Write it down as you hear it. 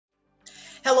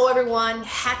Hello, everyone.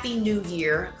 Happy New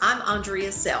Year. I'm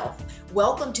Andrea Self.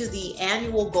 Welcome to the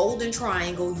annual Golden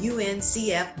Triangle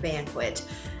UNCF banquet.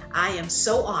 I am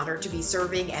so honored to be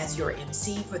serving as your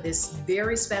MC for this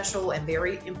very special and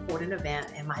very important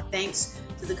event, and my thanks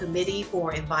to the committee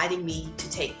for inviting me to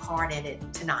take part in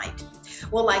it tonight.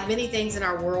 Well, like many things in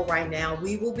our world right now,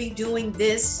 we will be doing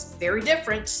this very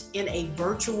different in a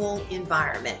virtual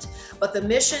environment. But the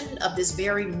mission of this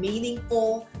very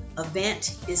meaningful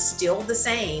event is still the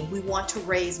same. We want to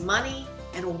raise money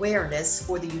and awareness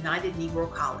for the United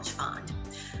Negro College Fund.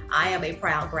 I am a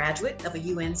proud graduate of a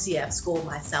UNCF school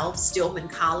myself, Stillman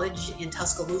College in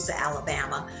Tuscaloosa,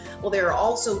 Alabama. Well, there are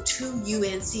also two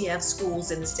UNCF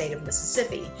schools in the state of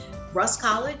Mississippi, Russ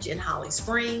College in Holly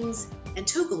Springs and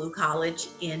Tougaloo College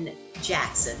in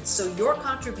Jackson. So your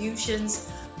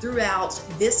contributions throughout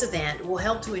this event will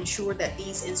help to ensure that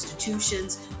these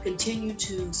institutions continue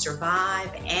to survive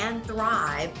and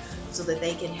thrive so that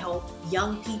they can help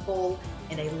young people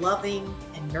in a loving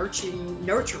and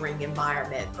nurturing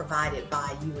environment provided by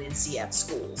UNCF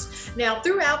schools. Now,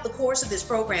 throughout the course of this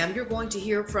program, you're going to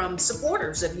hear from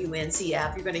supporters of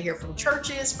UNCF. You're going to hear from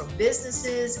churches, from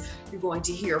businesses. You're going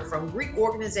to hear from Greek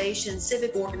organizations,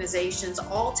 civic organizations,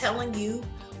 all telling you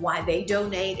why they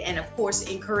donate, and of course,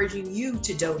 encouraging you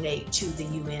to donate to the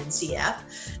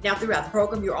UNCF. Now, throughout the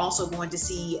program, you're also going to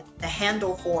see the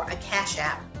handle for a Cash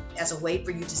App as a way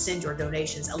for you to send your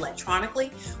donations electronically.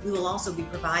 We will also be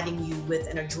providing you with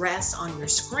an address on your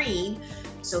screen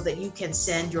so that you can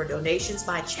send your donations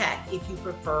by check if you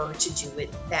prefer to do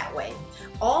it that way.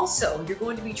 Also, you're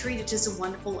going to be treated to some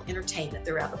wonderful entertainment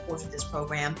throughout the course of this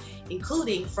program,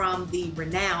 including from the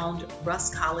renowned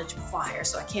Russ College Choir.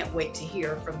 So I can't wait to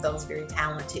hear from those very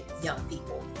talented young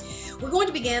people. We're going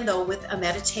to begin, though, with a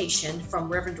meditation from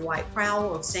Reverend Dwight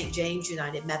Prowell of St. James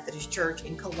United Methodist Church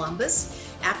in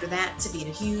Columbus. After that, Tabitha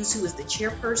Hughes, who is the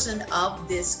chairperson of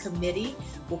this committee,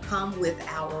 will come with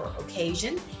our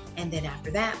occasion. And then after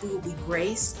that, we will be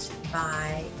graced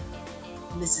by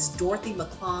Mrs. Dorothy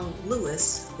McClung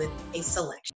Lewis with a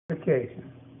selection.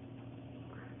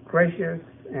 Gracious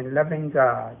and loving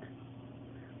God,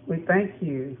 we thank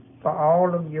you for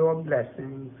all of your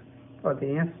blessings for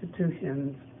the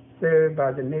institutions served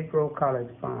by the Negro College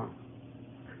Fund,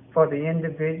 for the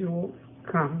individuals,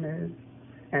 companies,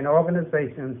 and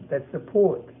organizations that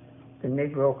support the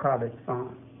Negro College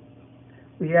Fund.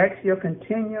 We ask your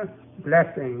continued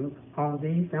blessings on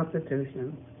these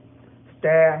institutions,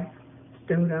 staff,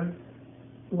 students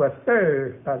who are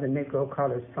served by the Negro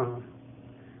College Fund.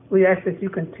 We ask that you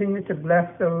continue to bless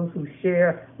those who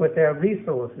share with their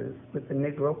resources with the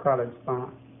Negro College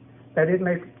Fund, that it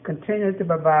may continue to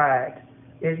provide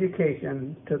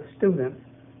education to students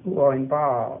who are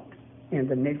involved in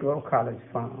the Negro College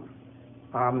Fund.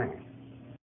 Amen.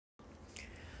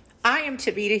 I am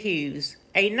Tabitha Hughes,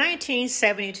 a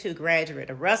 1972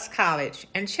 graduate of Russ College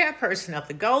and chairperson of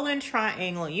the Golden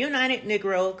Triangle United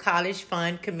Negro College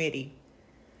Fund Committee.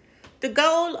 The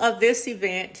goal of this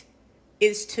event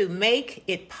is to make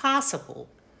it possible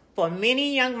for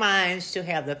many young minds to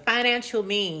have the financial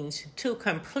means to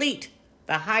complete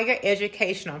the higher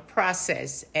educational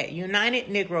process at United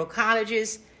Negro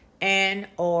colleges and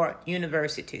or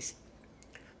universities.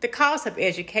 The cost of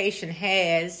education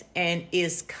has and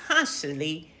is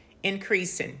constantly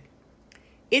increasing.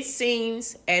 It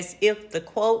seems as if the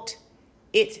quote,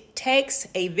 "It takes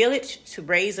a village to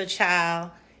raise a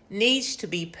child," needs to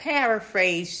be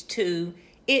paraphrased to,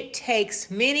 "It takes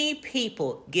many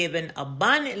people given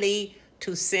abundantly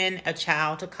to send a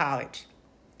child to college."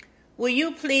 Will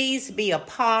you please be a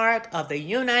part of the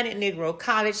United Negro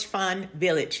College Fund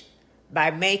Village by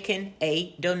making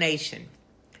a donation?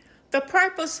 The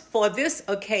purpose for this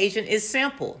occasion is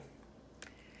simple.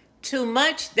 Too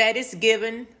much that is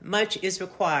given, much is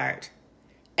required.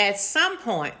 At some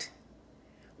point,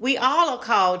 we all are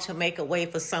called to make a way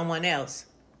for someone else.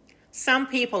 Some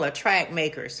people are track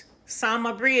makers, some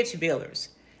are bridge builders,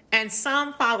 and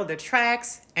some follow the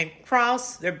tracks and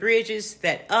cross the bridges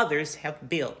that others have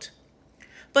built.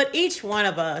 But each one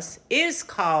of us is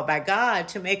called by God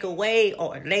to make a way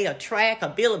or lay a track or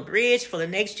build a bridge for the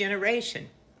next generation.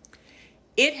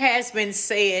 It has been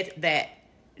said that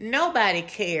nobody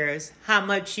cares how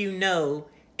much you know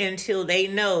until they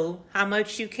know how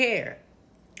much you care.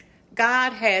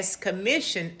 God has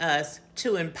commissioned us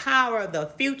to empower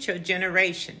the future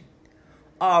generation.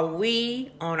 Are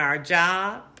we on our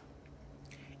job?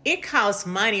 It costs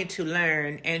money to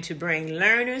learn and to bring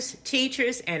learners,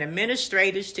 teachers, and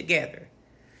administrators together.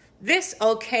 This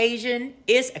occasion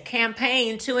is a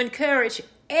campaign to encourage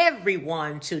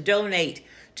everyone to donate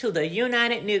to the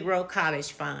United Negro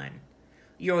College Fund.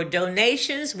 Your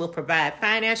donations will provide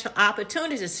financial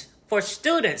opportunities for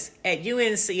students at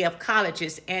UNCF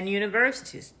colleges and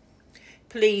universities.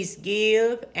 Please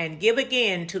give and give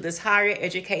again to this higher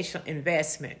educational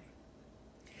investment.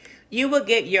 You will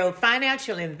get your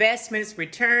financial investments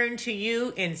returned to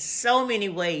you in so many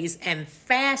ways and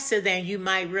faster than you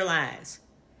might realize.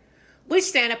 We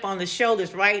stand up on the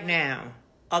shoulders right now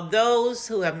of those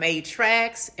who have made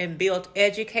tracks and built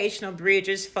educational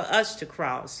bridges for us to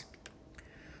cross.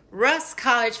 Rusk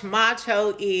College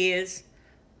motto is,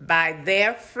 "By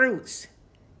their fruits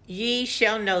ye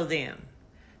shall know them."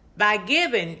 By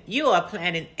giving, you are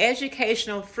planting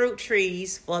educational fruit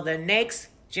trees for the next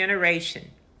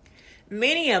generation.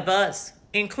 Many of us,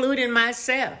 including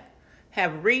myself,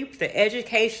 have reaped the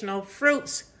educational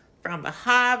fruits from the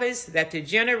harvest that the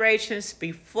generations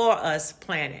before us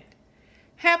planted.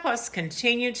 Help us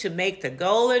continue to make the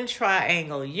Golden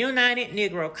Triangle United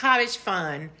Negro College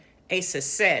Fund a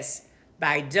success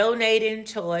by donating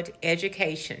toward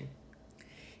education.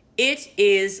 It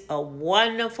is a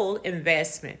wonderful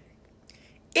investment.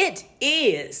 It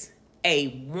is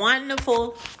a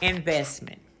wonderful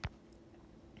investment.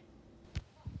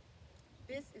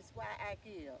 This is why I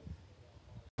give.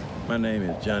 My name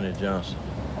is Johnny Johnson.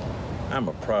 I'm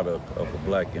a product of a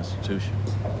black institution,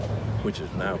 which is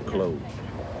now closed.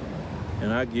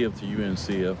 And I give to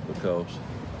UNCF because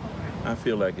I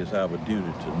feel like it's our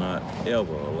duty to not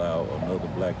ever allow another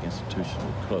black institution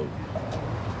to close.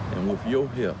 And with your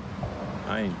help,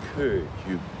 I encourage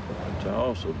you to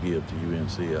also give to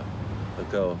UNCF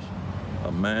because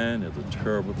a mind is a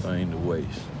terrible thing to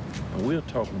waste. And we're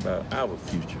talking about our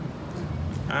future.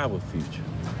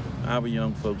 Our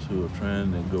young folks who are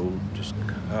trying to go to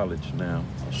college now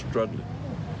are struggling.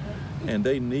 And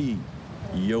they need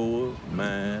yours,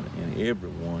 mine, and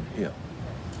everyone's help.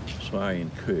 So I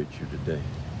encourage you today,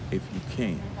 if you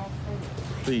can,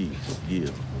 please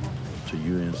give to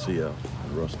UNCF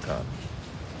and Rusk College.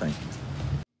 Thank you.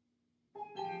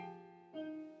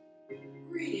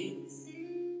 Greetings.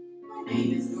 My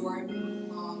name is Dorothy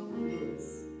Lewis,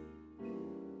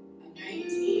 a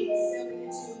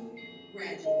 1972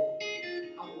 graduate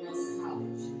of Rusk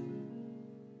College.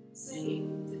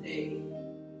 Singing today,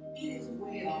 "It is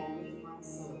well with my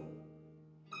soul."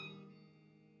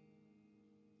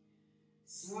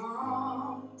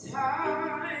 Sometimes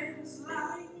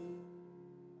life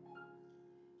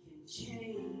can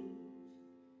change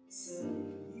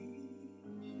suddenly,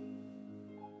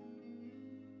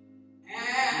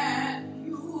 and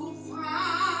you'll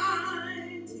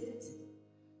find it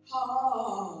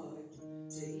hard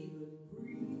to even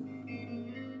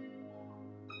breathe.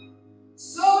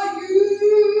 So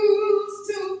used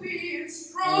to being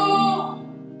strong,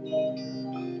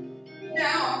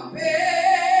 now I'm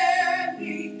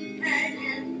barely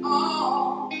hanging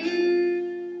on.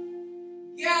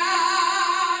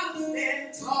 Gotta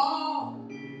stand tall,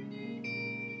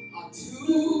 or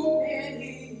too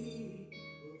many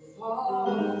will fall.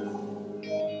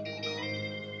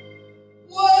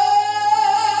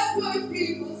 What would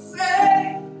people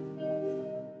say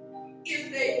if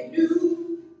they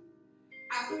knew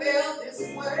I felt this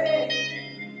way?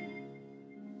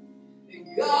 And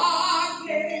God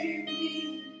gave me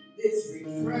this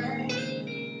refrain,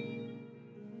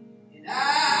 and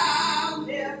I'll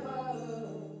never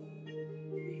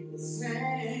be the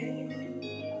same.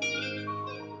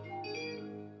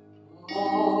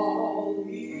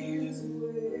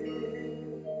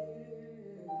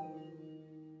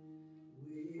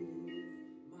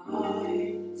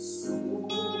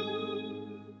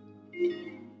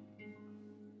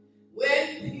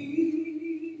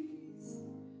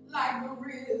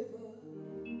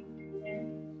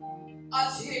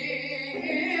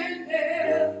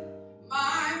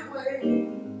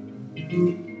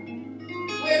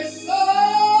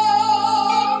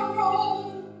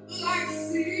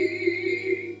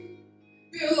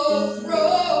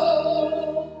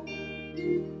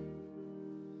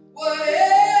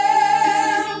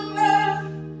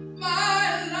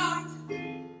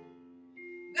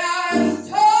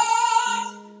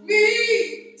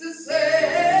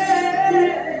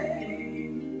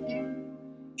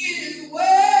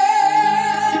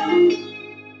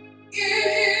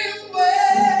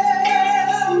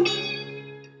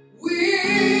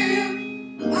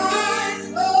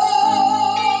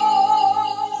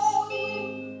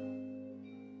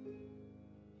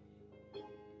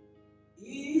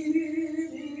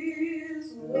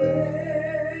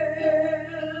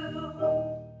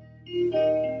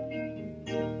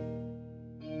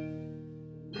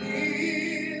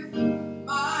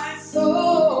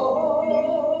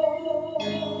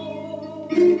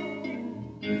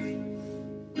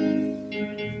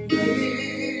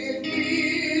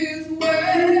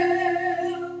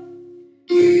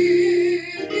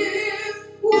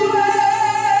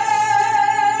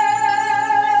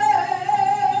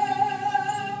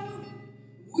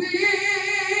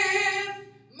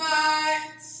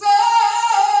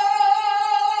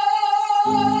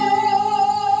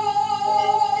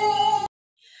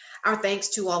 thanks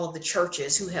to all of the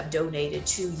churches who have donated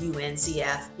to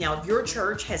UNCF. Now, if your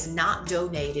church has not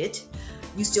donated,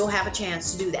 you still have a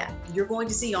chance to do that. You're going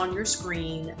to see on your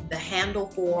screen the handle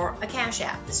for a Cash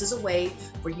App. This is a way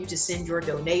for you to send your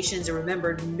donations. And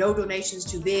remember, no donations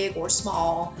too big or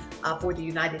small for the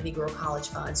United Negro College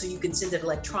Fund. So you can send it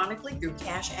electronically through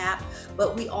Cash App,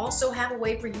 but we also have a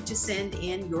way for you to send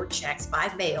in your checks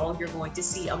by mail. You're going to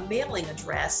see a mailing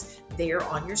address there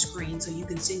on your screen, so you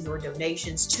can send your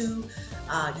donations to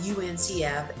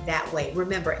UNCF that way.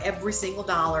 Remember, every single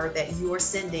dollar that you are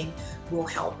sending will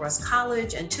help Rusk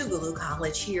College and Tougaloo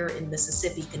College here in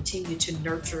Mississippi continue to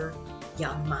nurture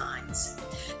young minds.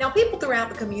 Now, people throughout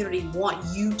the community want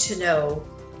you to know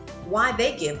why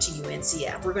they give to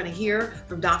UNCF. We're going to hear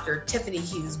from Dr. Tiffany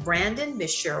Hughes Brandon,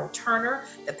 Miss Cheryl Turner,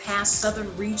 the past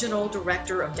Southern Regional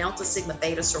Director of Delta Sigma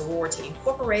Theta Sorority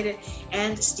Incorporated,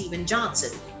 and Stephen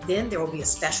Johnson. Then there will be a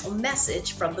special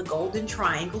message from the Golden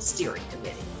Triangle Steering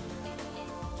Committee.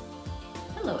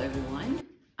 Hello, everyone.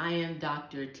 I am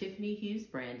Dr. Tiffany Hughes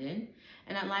Brandon,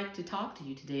 and I'd like to talk to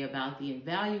you today about the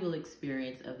invaluable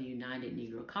experience of the United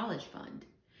Negro College Fund.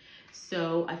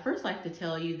 So I first like to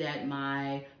tell you that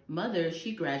my mother,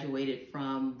 she graduated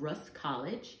from Rusk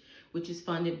College, which is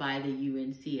funded by the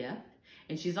UNCF,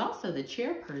 and she's also the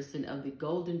chairperson of the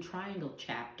Golden Triangle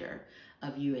chapter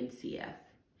of UNCF.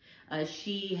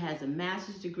 She has a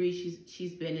master's degree.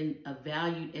 She's been a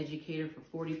valued educator for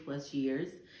 40 plus years.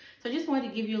 So I just wanted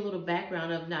to give you a little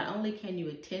background of not only can you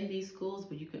attend these schools,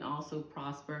 but you can also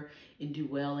prosper and do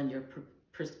well in your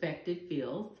prospective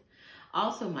fields.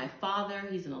 Also, my father,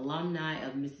 he's an alumni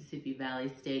of Mississippi Valley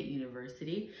State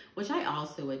University, which I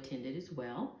also attended as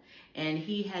well. And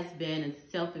he has been a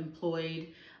self-employed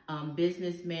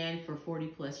businessman for 40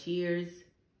 plus years.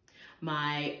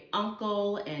 My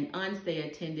uncle and aunts, they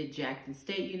attended Jackson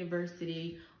State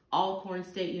University, Alcorn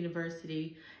State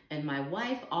University, and my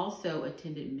wife also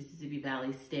attended Mississippi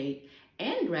Valley State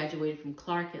and graduated from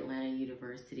Clark Atlanta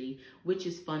University, which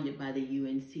is funded by the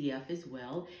UNCF as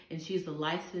well. And she's a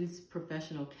licensed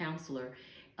professional counselor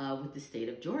with the state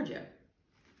of Georgia.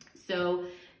 So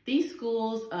these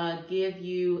schools give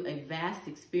you a vast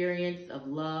experience of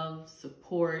love,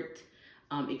 support,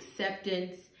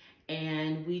 acceptance,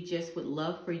 and we just would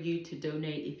love for you to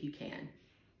donate if you can.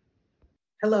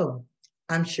 Hello,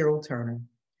 I'm Cheryl Turner.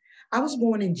 I was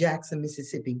born in Jackson,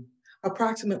 Mississippi,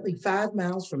 approximately 5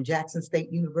 miles from Jackson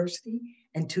State University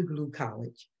and Tougaloo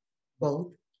College, both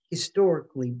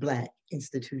historically Black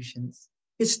institutions.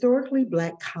 Historically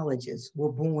Black colleges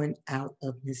were born out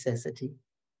of necessity.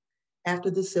 After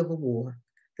the Civil War,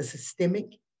 the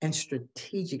systemic and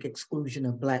strategic exclusion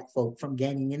of Black folk from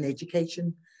gaining an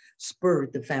education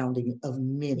spurred the founding of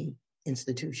many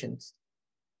institutions.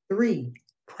 3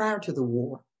 prior to the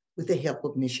war, with the help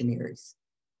of missionaries.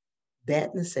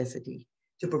 That necessity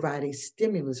to provide a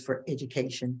stimulus for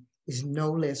education is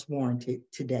no less warranted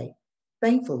today.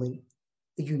 Thankfully,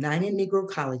 the United Negro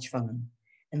College Fund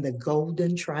and the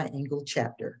Golden Triangle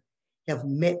chapter have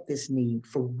met this need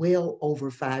for well over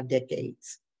 5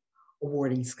 decades,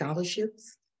 awarding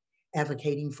scholarships,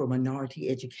 advocating for minority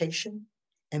education,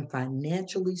 and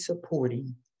financially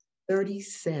supporting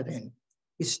 37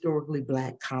 historically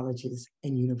Black colleges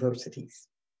and universities.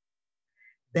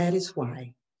 That is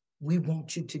why we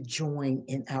want you to join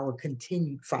in our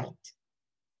continued fight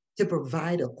to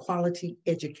provide a quality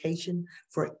education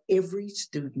for every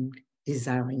student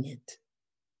desiring it.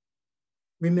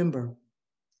 Remember,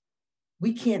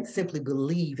 we can't simply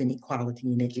believe in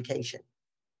equality in education.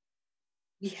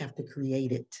 We have to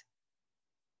create it.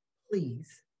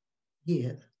 Please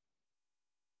give.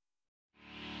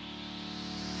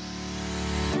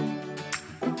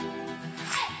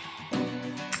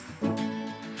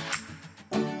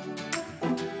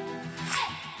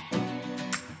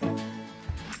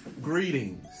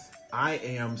 Greetings, I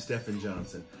am Stephen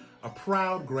Johnson, a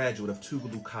proud graduate of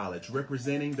Tougaloo College,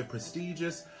 representing the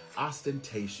prestigious,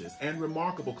 ostentatious, and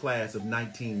remarkable class of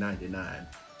 1999.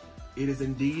 It is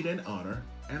indeed an honor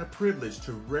and a privilege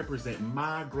to represent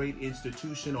my great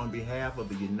institution on behalf of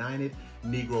the United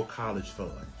Negro College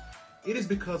Fund. It is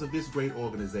because of this great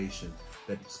organization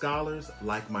that scholars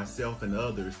like myself and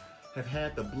others have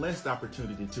had the blessed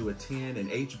opportunity to attend an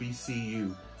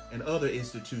HBCU and other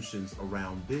institutions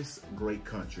around this great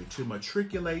country to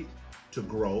matriculate, to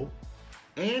grow,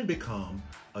 and become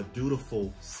a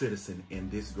dutiful citizen in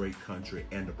this great country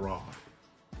and abroad.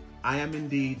 I am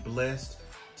indeed blessed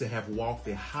to have walked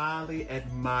the highly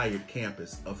admired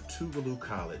campus of Tougaloo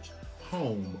College,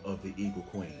 home of the Eagle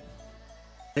Queen,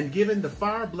 and given the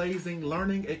fire-blazing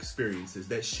learning experiences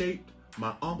that shaped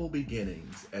my humble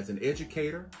beginnings as an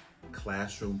educator,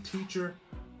 classroom teacher,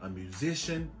 a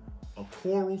musician, a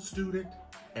choral student,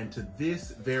 and to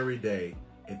this very day,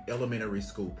 an elementary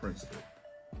school principal.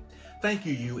 Thank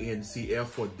you, UNCF,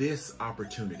 for this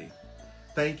opportunity.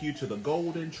 Thank you to the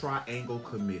Golden Triangle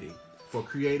Committee for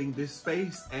creating this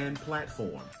space and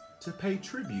platform to pay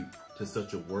tribute to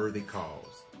such a worthy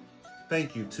cause.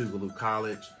 Thank you, Tougaloo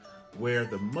College, where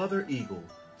the mother eagle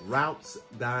routes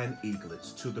thine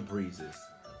eaglets to the breezes,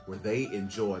 where they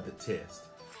enjoy the test.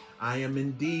 I am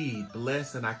indeed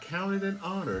blessed, and I count it an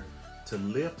honor to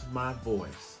lift my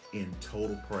voice in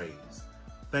total praise.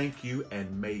 Thank you,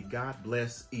 and may God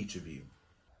bless each of you.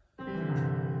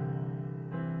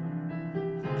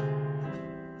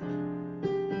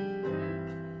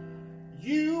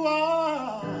 You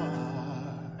are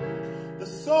the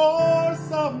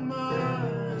source of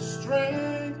my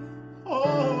strength,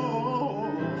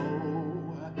 oh,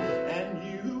 and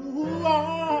you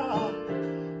are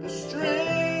the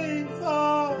strength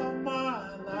of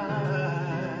my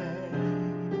life,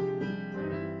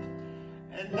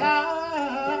 and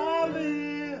I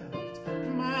lift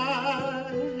my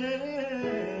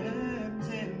hands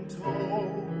in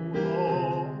total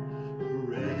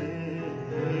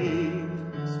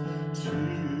praise to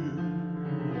you.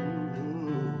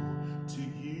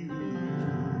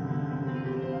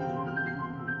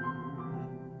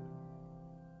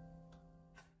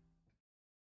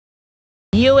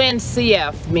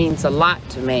 UNCF means a lot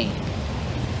to me.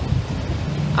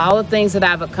 All the things that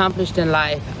I've accomplished in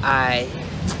life, I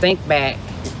think back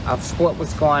of what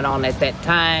was going on at that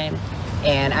time,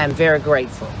 and I'm very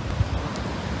grateful.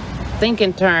 Think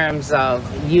in terms of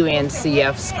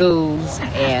UNCF schools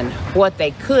and what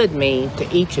they could mean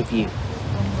to each of you.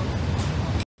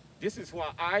 This is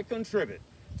why I contribute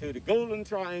to the Golden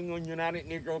Triangle United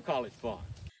Negro College Fund.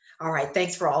 All right,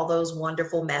 thanks for all those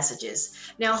wonderful messages.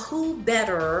 Now, who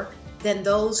better than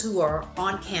those who are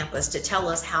on campus to tell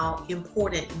us how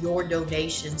important your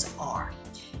donations are?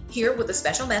 Here with a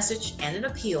special message and an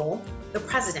appeal, the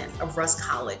president of Rusk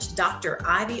College, Dr.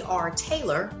 Ivy R.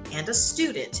 Taylor, and a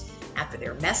student. After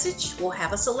their message, we'll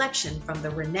have a selection from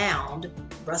the renowned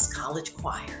Rusk College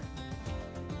Choir.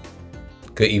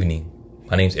 Good evening.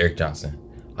 My name is Eric Johnson.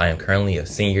 I am currently a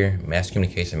senior mass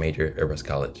communication major at Rusk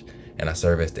College, and I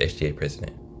serve as the SGA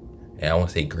president. And I want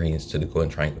to say greetings to the Golden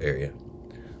Triangle area.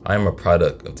 I am a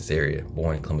product of this area,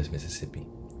 born in Columbus, Mississippi.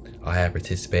 I have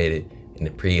participated in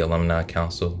the Pre-Alumni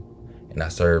Council, and I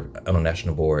serve on a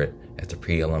national board as the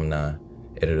Pre-Alumni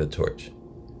Editor of the Torch.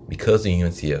 Because of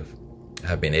UNCF, I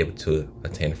have been able to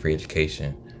attain a free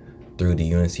education through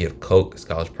the UNCF Coke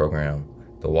Scholarship Program,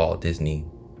 the Walt Disney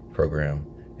Program,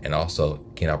 and also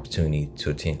get an opportunity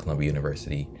to attend Columbia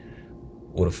University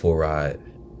with a full ride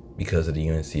because of the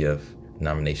UNCF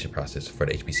nomination process for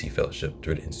the HBC Fellowship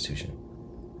through the institution.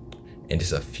 And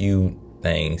just a few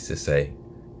things to say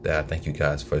that I thank you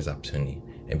guys for this opportunity.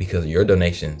 And because of your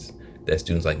donations, that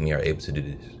students like me are able to do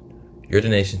this. Your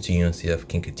donations to UNCF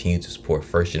can continue to support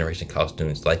first generation college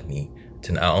students like me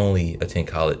to not only attend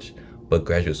college, but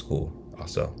graduate school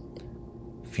also.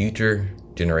 Future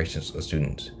generations of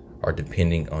students are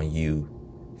depending on you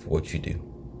for what you do.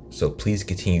 So please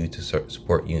continue to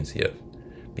support UNCF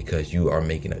because you are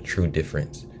making a true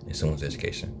difference in someone's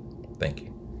education. Thank you.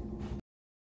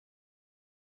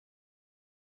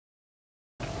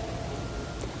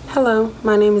 Hello,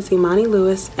 my name is Imani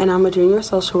Lewis, and I'm a junior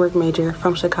social work major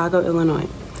from Chicago, Illinois.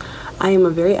 I am a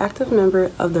very active member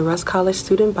of the Rusk College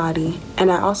student body, and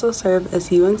I also serve as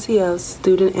UNCF's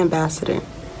student ambassador.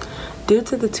 Due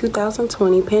to the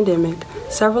 2020 pandemic,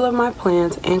 several of my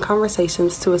plans and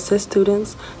conversations to assist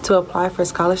students to apply for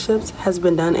scholarships has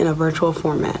been done in a virtual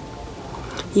format.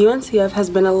 UNCF has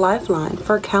been a lifeline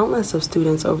for countless of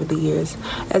students over the years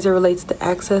as it relates to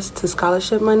access to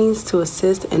scholarship monies to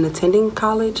assist in attending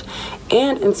college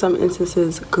and, in some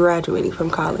instances, graduating from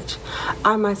college.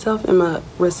 I myself am a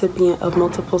recipient of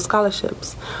multiple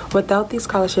scholarships. Without these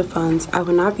scholarship funds, I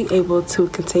would not be able to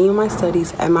continue my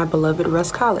studies at my beloved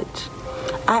Rusk College.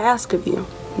 I ask of you,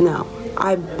 no,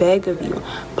 I beg of you,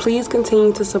 please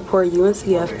continue to support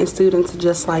UNCF and students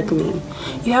just like me.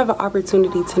 You have an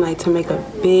opportunity tonight to make a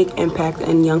big impact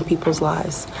in young people's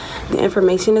lives. The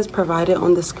information is provided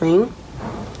on the screen.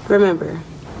 Remember,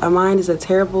 a mind is a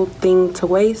terrible thing to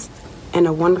waste and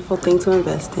a wonderful thing to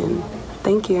invest in.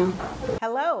 Thank you.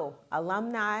 Hello,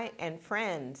 alumni and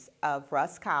friends of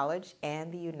Rusk College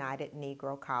and the United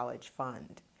Negro College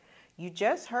Fund. You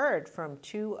just heard from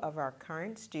two of our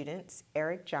current students,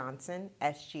 Eric Johnson,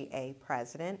 SGA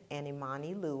President, and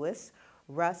Imani Lewis,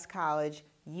 Rusk College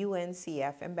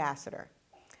UNCF Ambassador.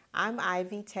 I'm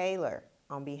Ivy Taylor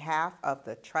on behalf of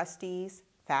the trustees,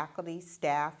 faculty,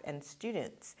 staff, and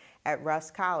students at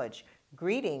Rusk College,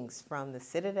 Greetings from the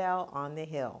Citadel on the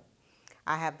Hill.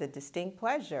 I have the distinct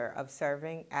pleasure of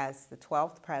serving as the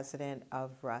 12th president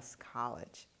of Rusk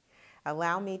College.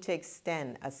 Allow me to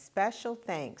extend a special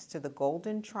thanks to the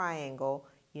Golden Triangle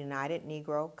United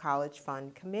Negro College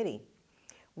Fund Committee.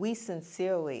 We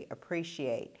sincerely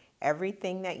appreciate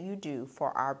everything that you do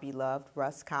for our beloved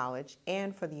Rusk College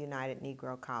and for the United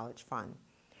Negro College Fund.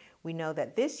 We know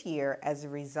that this year, as a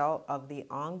result of the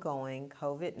ongoing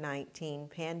COVID-19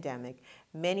 pandemic,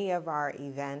 many of our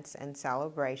events and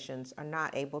celebrations are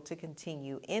not able to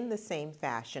continue in the same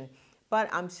fashion,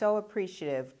 but I'm so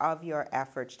appreciative of your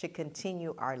efforts to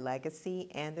continue our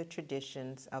legacy and the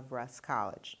traditions of Rusk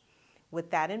College. With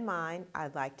that in mind,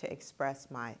 I'd like to express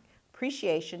my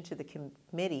appreciation to the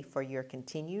committee for your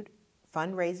continued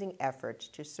fundraising efforts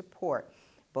to support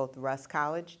both Rusk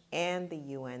College and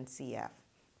the UNCF.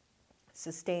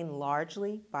 Sustained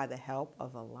largely by the help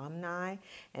of alumni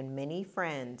and many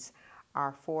friends,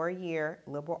 our 4-year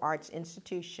liberal arts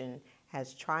institution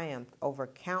has triumphed over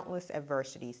countless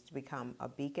adversities to become a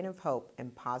beacon of hope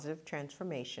and positive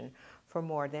transformation for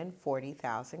more than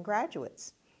 40,000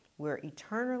 graduates. We're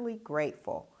eternally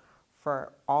grateful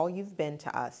for all you've been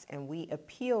to us, and we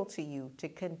appeal to you to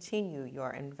continue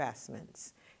your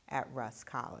investments at Rusk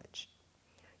College.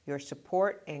 Your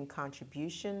support and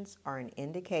contributions are an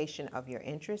indication of your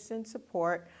interest and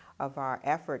support of our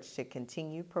efforts to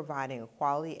continue providing a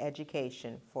quality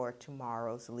education for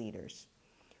tomorrow's leaders.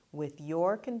 With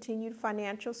your continued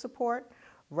financial support,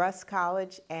 Rusk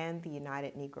College and the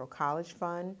United Negro College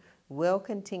Fund will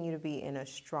continue to be in a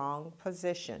strong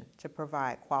position to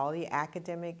provide quality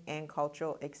academic and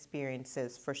cultural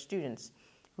experiences for students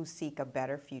who seek a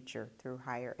better future through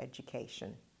higher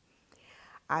education.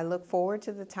 I look forward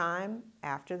to the time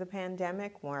after the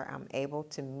pandemic where I'm able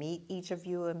to meet each of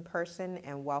you in person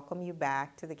and welcome you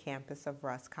back to the campus of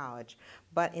Rusk College.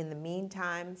 But in the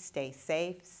meantime, stay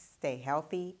safe, stay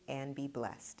healthy, and be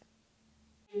blessed.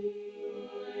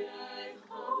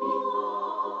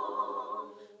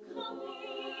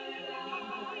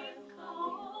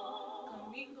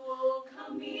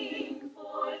 Coming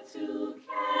for to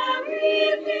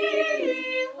carry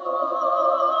me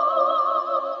home.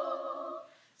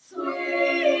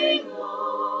 Swing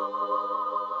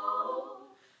low,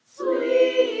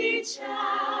 sweet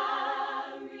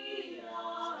chariot,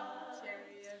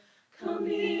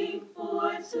 coming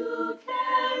for to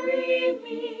carry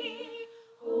me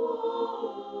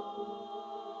home.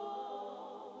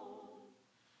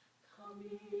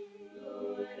 Coming,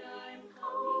 Lord, I'm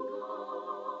coming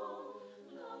home.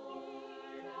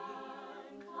 Lord,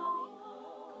 I'm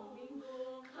coming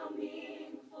home.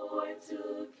 Coming for to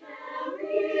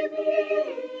carry me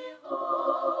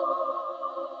home.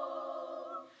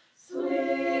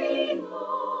 Swing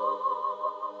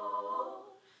low,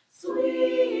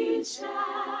 sweet chariot,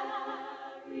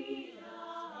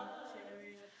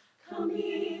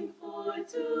 coming for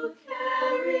to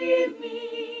carry me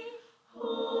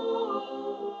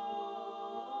home.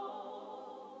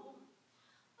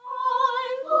 I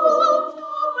looked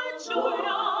over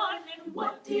Jordan, and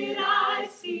what did I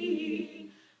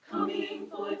see? Coming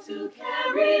for to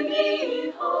carry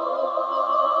me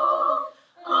home.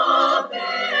 A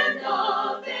band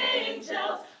of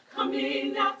angels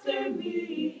coming after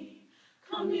me,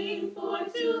 coming for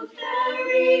to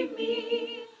carry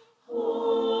me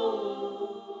home.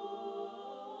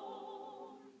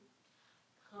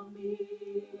 Coming,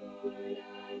 Lord,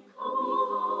 I'm coming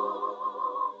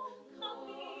home.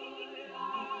 Coming,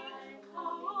 I'm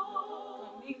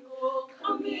coming home.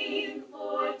 Coming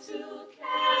for to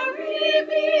carry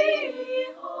me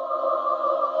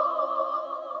home.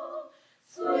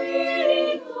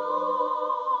 Swing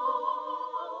low,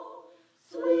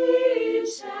 sweet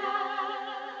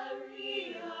chariot,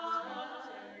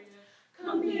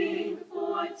 coming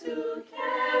for to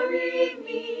carry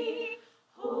me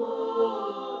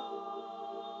home.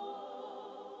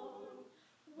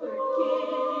 Working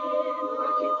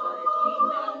for the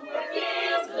kingdom,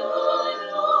 working good,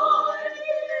 Lord.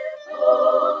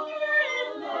 Oh,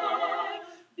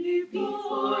 Lord,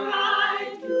 before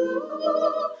I do,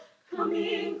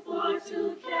 coming for to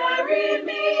carry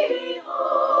me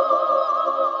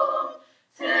home.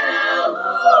 Tell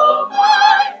all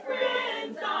my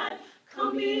friends I'm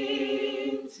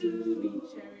coming to,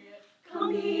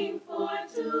 coming for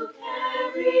to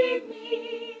carry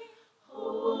me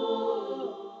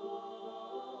home.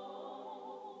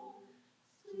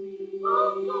 Sweet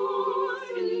Lord,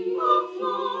 coming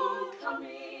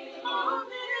on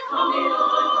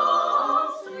home.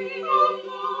 Sweet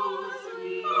Lord,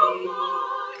 coming on home.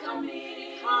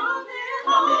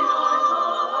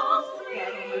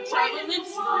 Traveling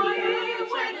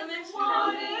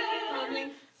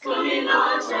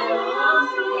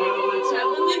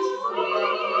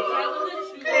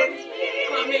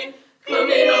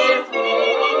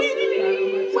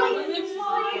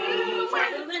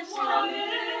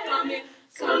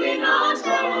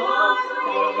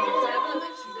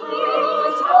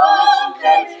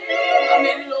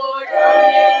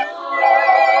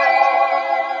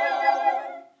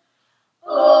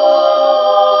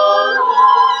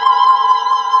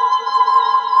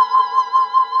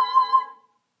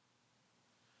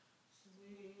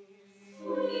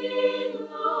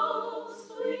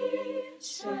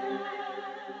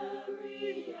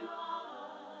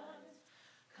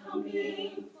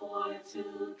Coming for to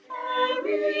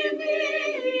carry me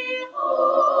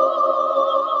home.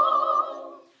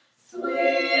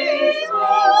 Sweet,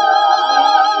 sweet,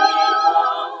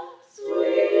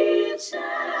 sweet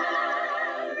chariot,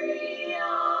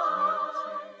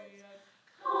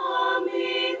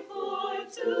 coming for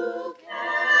to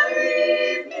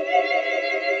carry me.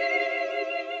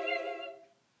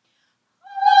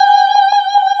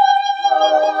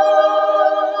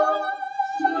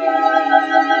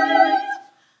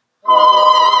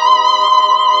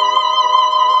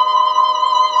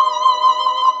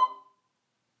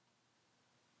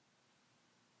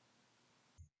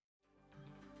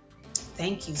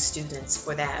 Thank you, students,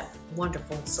 for that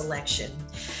wonderful selection.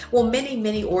 Well,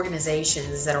 many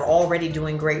organizations that are already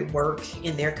doing great work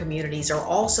in their communities are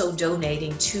also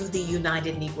donating to the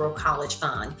United Negro College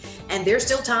Fund. And there's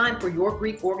still time for your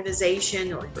Greek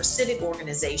organization or your civic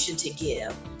organization to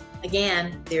give.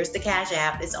 Again, there's the Cash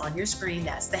App. It's on your screen.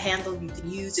 That's the handle you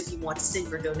can use if you want to send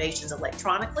your donations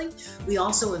electronically. We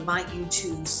also invite you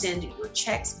to send your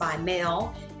checks by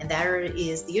mail, and there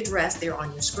is the address there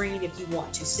on your screen if you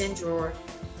want to send your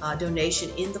donation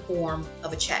in the form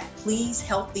of a check. Please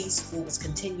help these schools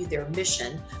continue their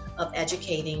mission of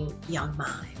educating young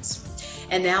minds.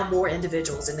 And now more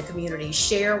individuals in the community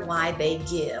share why they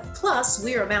give. Plus,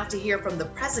 we are about to hear from the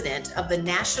president of the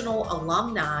National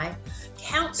Alumni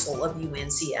Council of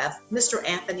UNCF, Mr.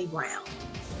 Anthony Brown.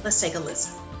 Let's take a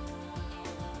listen.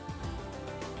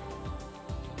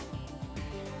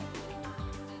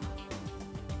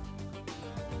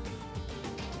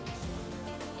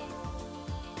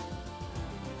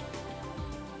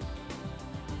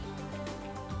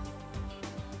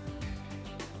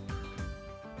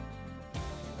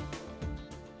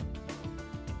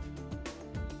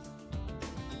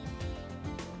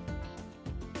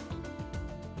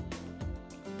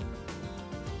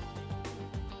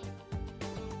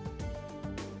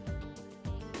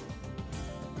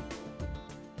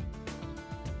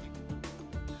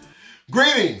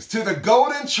 Greetings to the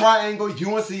Golden Triangle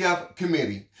UNCF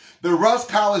Committee, the Rusk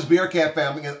College Bearcat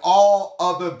family, and all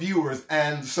other viewers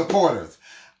and supporters.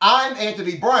 I'm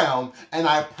Anthony Brown, and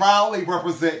I proudly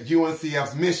represent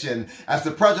UNCF's mission as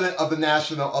the president of the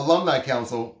National Alumni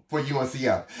Council for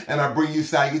UNCF, and I bring you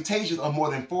salutations of more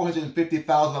than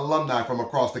 450,000 alumni from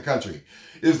across the country.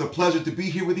 It is a pleasure to be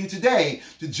here with you today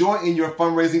to join in your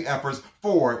fundraising efforts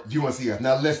for UNCF.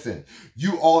 Now listen,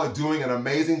 you all are doing an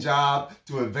amazing job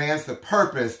to advance the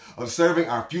purpose of serving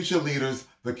our future leaders,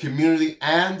 the community,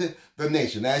 and the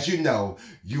nation. As you know,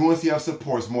 UNCF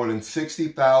supports more than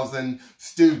 60,000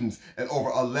 students at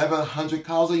over 1,100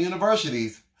 colleges and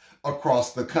universities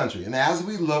across the country. And as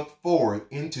we look forward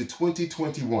into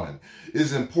 2021, it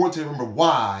is important to remember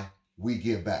why we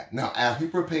give back. Now, as we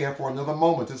prepare for another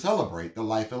moment to celebrate the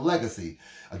life and legacy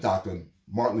of Dr.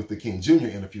 Martin Luther King Jr.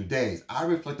 in a few days, I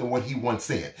reflect on what he once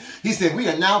said. He said, "We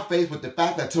are now faced with the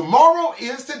fact that tomorrow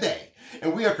is today,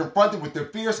 and we are confronted with the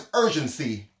fierce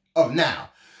urgency of now.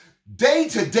 Day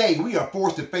to day, we are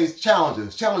forced to face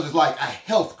challenges like a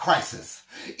health crisis,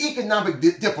 economic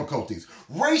difficulties,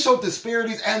 racial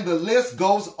disparities, and the list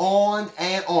goes on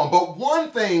and on. But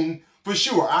one thing for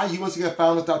sure, our UNCF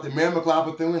founders, Dr. Mary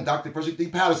McLeod and Dr. Frederick D.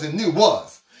 Patterson, knew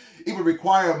was it would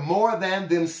require more than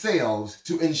themselves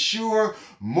to ensure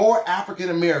more African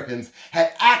Americans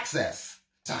had access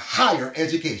to higher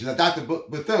education." Now, Dr.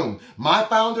 Bethune, my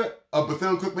founder of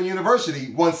Bethune-Cookman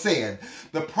University, once said,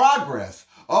 "The progress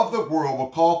of the world will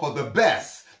call for the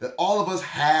best that all of us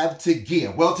have to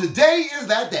give." Well, today is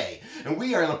that day, and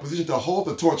we are in a position to hold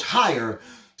the torch higher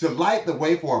to light the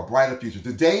way for a brighter future.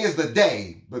 Today is the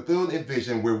day Bethune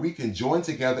envisioned where we can join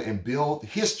together and build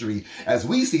history as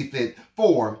we see fit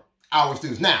for our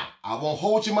students. Now, I won't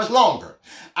hold you much longer.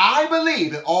 I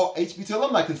believe that all HBCU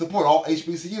alumni can support all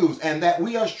HBCUs and that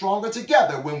we are stronger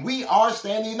together when we are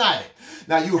standing united.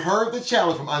 Now, you heard the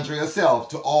challenge from Andrea Self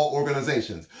to all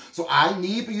organizations. So I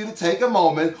need for you to take a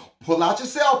moment, pull out your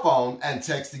cell phone and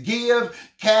text to give,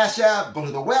 Cash App, go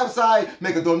to the website,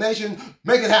 make a donation,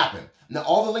 make it happen. Now,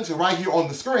 all the links are right here on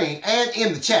the screen and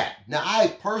in the chat. Now, I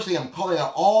personally am calling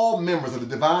out all members of the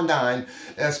Divine Nine,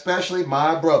 especially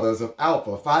my brothers of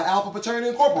Alpha, Phi Alpha Fraternity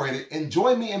Incorporated, and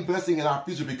join me in investing in our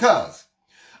future because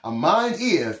a mind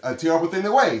is a terrible thing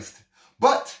to waste,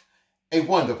 but a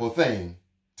wonderful thing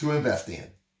to invest in.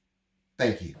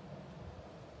 Thank you.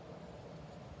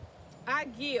 I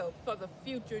give for the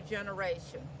future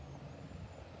generation.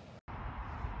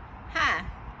 Hi,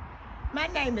 my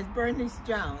name is Bernice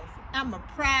Jones. I'm a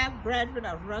proud graduate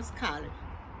of Russ College.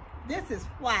 This is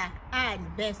why I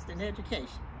invest in education.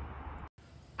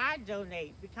 I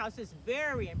donate because it's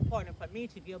very important for me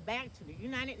to give back to the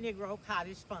United Negro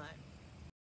College Fund.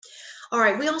 All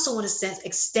right, we also want to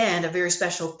extend a very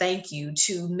special thank you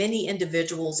to many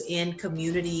individuals in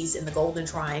communities in the Golden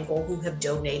Triangle who have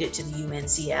donated to the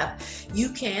UNCF. You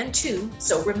can too.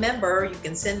 So remember, you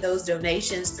can send those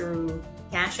donations through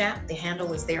Cash App. The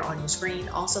handle is there on your screen.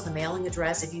 Also the mailing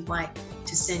address, if you'd like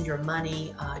to send your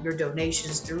money, your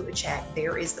donations through a check,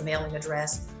 there is the mailing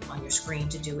address on your screen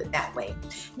to do it that way.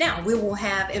 Now we will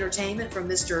have entertainment from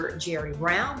Mr. Jerry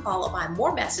Brown, followed by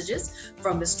more messages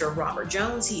from Mr. Robert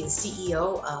Jones. He is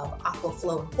CEO of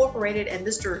Aquaflow Incorporated, and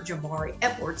Mr. Jamari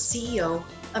Edwards, CEO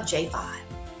of J5.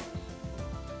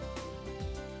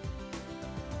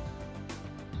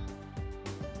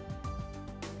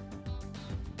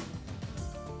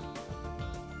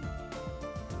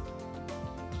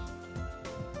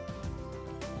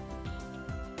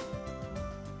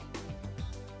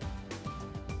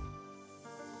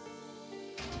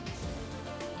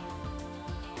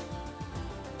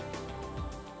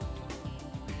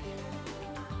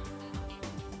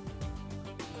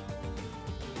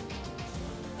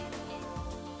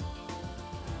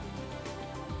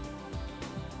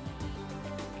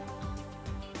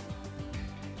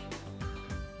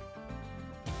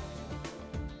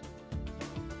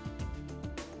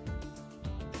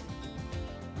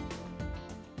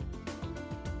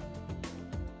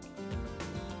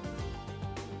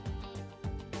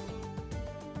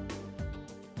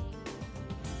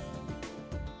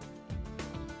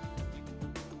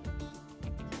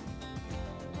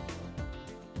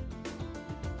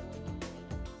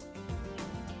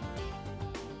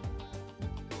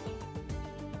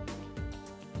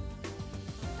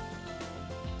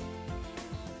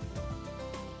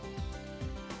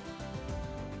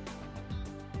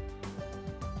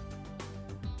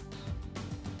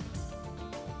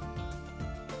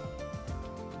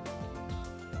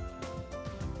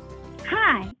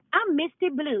 Hi, I'm Misty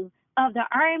Blue of the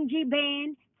RMG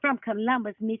Band from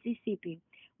Columbus, Mississippi.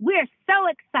 We're so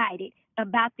excited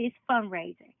about this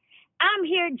fundraiser. I'm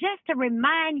here just to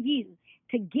remind you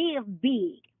to give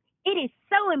big. It is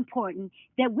so important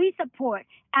that we support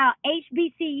our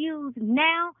HBCUs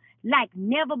now like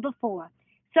never before.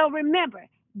 So remember,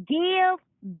 give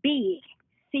big.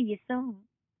 See you soon.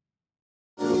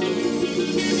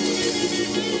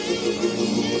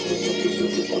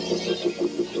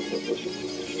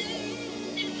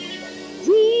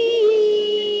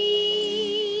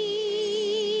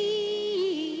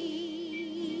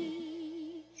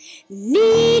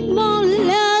 Need more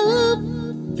love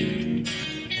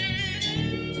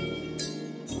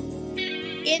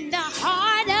in the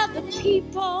heart of the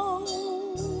people.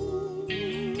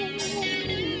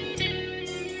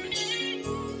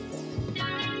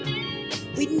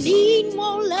 We need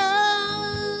more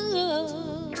love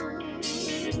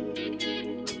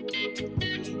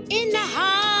in the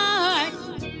heart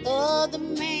of the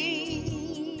man.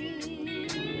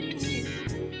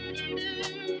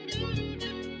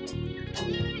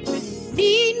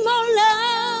 Need more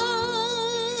love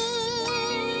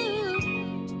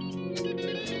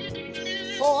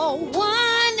for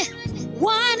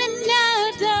one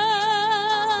another.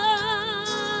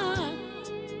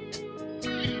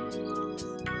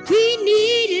 We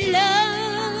need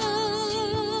love,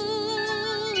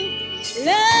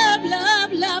 love,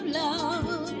 love, love,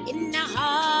 love in the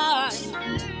heart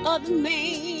of the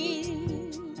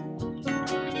man.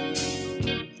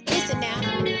 Listen now.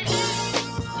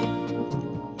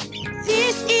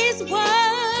 This is what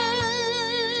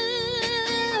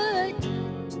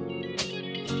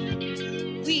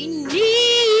we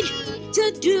need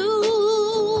to do.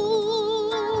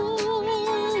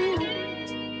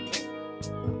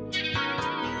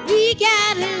 We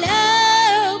gotta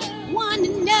love one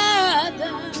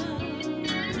another.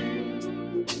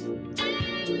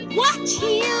 Watch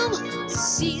him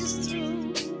see us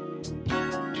through.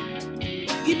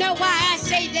 You know why I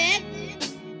say that?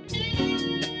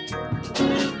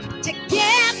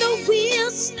 Together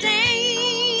we'll stand,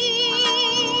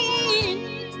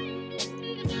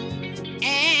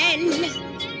 and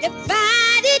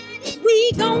divided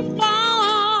we gon'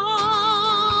 fall.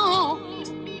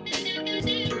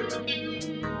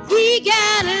 We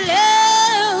gotta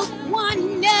love one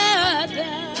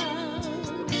another.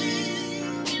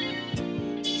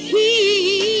 He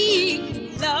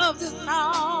loves us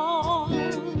all.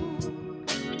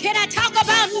 Can I talk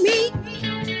about me?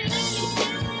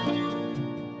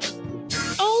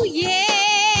 Oh yeah.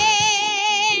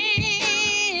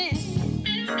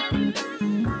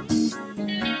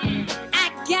 I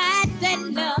got that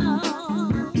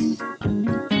love.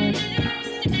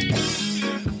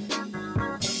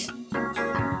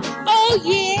 Oh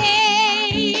yeah.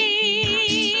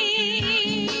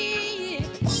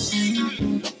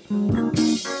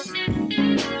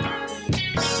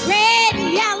 Red,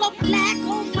 yellow, black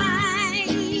or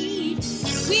white,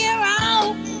 we're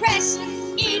all precious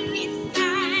in this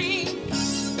time.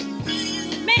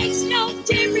 Makes no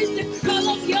difference the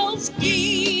color of your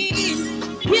skin.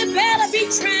 You better be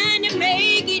trying to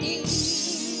make it in.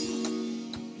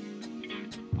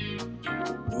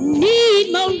 Need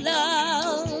more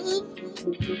love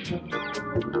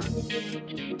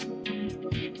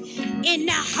in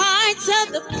the hearts of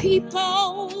the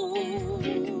people.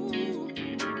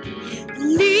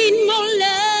 Need more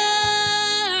love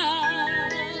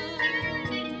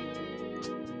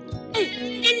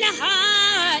in the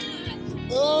heart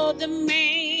of the man.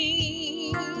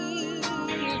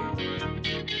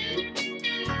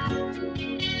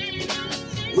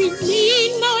 We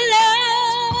need more love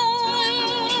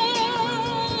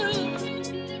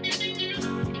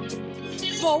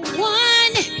for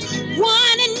one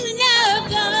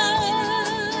another.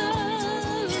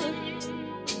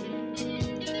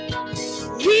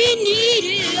 We need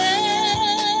love.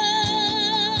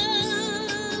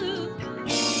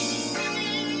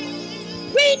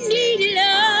 We need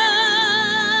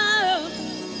love.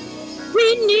 We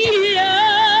need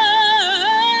love.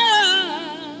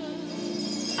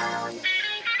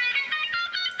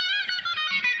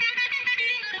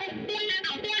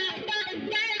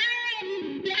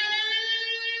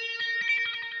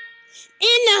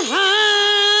 In the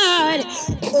heart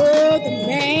of the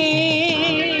man.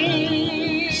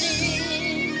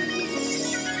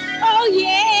 Oh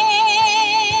yeah.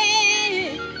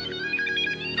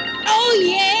 Oh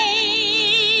yeah.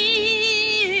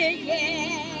 Yeah.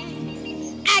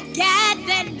 I got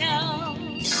that love.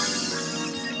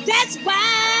 That's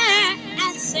why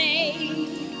I say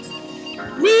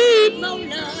need more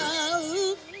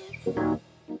love.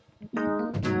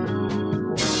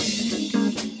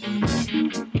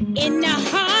 In the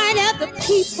heart of the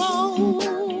people.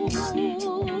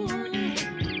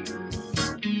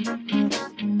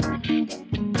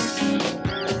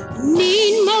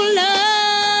 Need more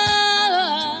love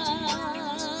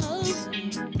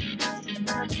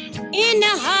in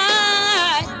the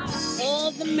heart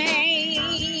of the man.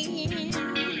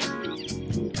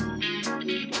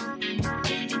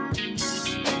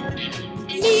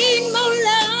 Need more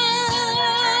love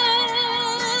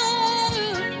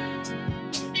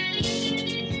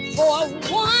for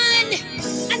one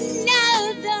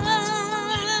another.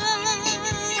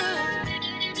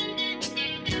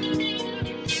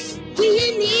 We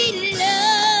need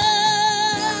love,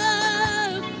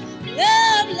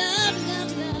 love, love,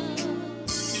 love, love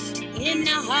in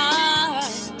the heart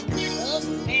of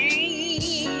man.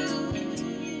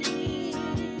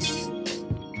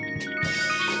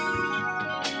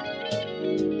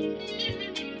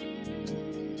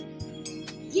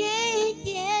 Yeah,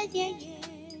 yeah, yeah, yeah.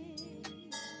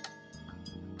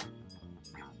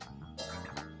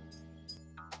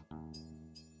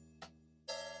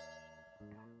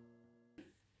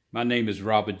 My name is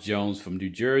Robert Jones from New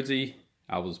Jersey.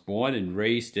 I was born and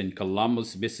raised in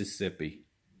Columbus, Mississippi.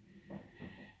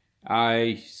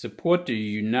 I support the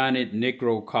United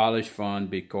Negro College Fund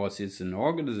because it's an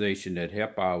organization that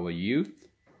helps our youth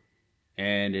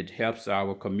and it helps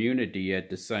our community at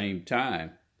the same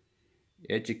time.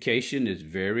 Education is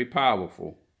very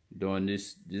powerful during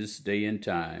this day and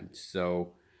time.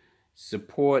 So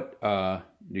support the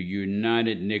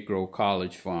United Negro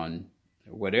College Fund.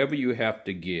 Whatever you have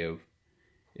to give,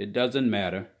 it doesn't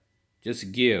matter.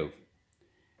 Just give.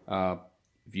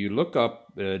 If you look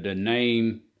up the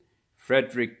name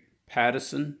Frederick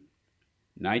Patterson,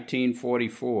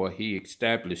 1944, he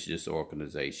established this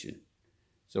organization.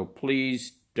 So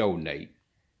please donate.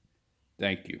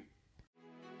 Thank you.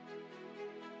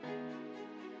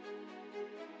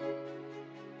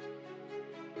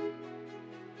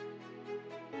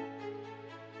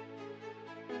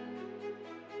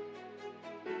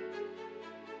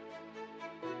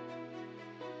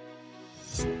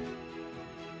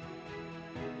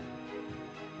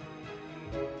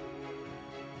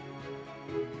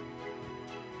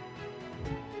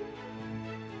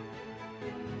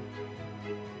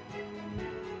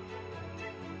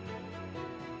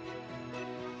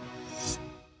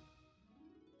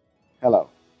 Hello,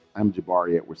 I'm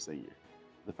Jabari Edwards Sr.,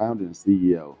 the founder and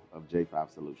CEO of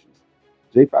J5 Solutions.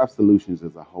 J5 Solutions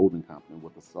is a holding company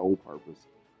with the sole purpose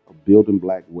of building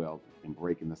Black wealth and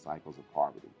breaking the cycles of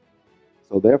poverty.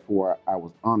 So therefore, I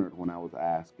was honored when I was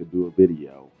asked to do a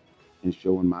video in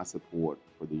showing my support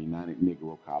for the United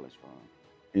Negro College Fund.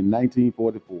 In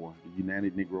 1944, the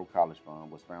United Negro College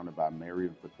Fund was founded by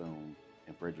Marion Bethune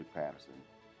and Frederick Patterson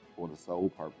for the sole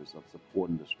purpose of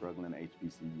supporting the struggling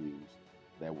HBCUs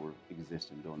that were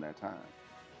existing during that time.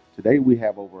 Today we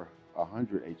have over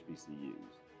 100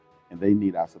 HBCUs, and they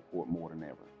need our support more than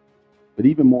ever. But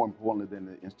even more importantly than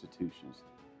the institutions,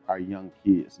 our young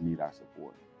kids need our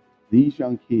support. These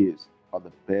young kids are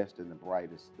the best and the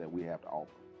brightest that we have to offer.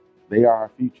 They are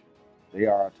our future, they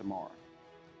are our tomorrow,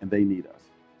 and they need us.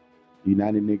 The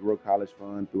United Negro College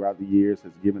Fund throughout the years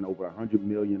has given over $100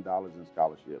 million in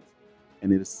scholarships,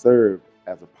 and it has served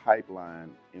as a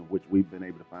pipeline in which we've been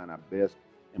able to find our best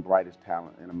and brightest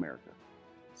talent in America.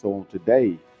 So on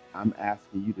today, I'm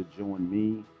asking you to join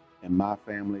me and my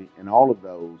family and all of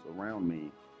those around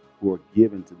me who are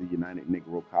given to the United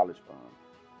Negro College Fund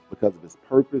because of its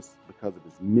purpose, because of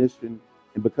its mission,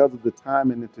 and because of the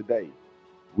time in it today.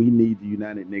 We need the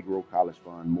United Negro College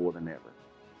Fund more than ever.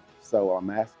 So I'm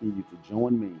asking you to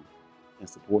join me in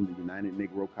supporting the United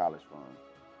Negro College Fund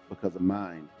because a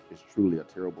mind is truly a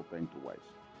terrible thing to waste.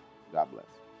 God bless.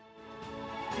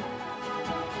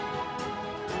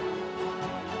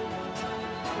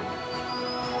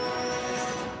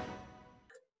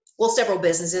 Well, several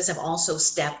businesses have also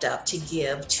stepped up to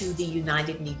give to the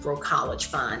United Negro College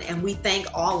Fund, and we thank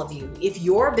all of you. If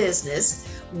your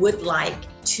business would like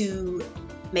to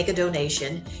make a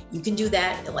donation, you can do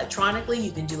that electronically.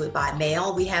 You can do it by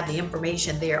mail. We have the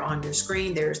information there on your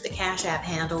screen. There's the Cash App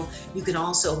handle. You can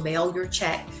also mail your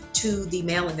check to the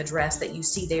mailing address that you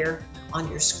see there on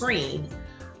your screen.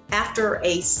 After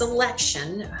a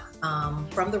selection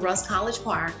from the Russ College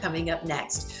Choir coming up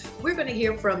next, we're going to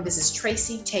hear from Mrs.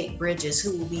 Tracy Tate Bridges,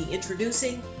 who will be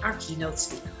introducing our keynote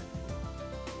speaker.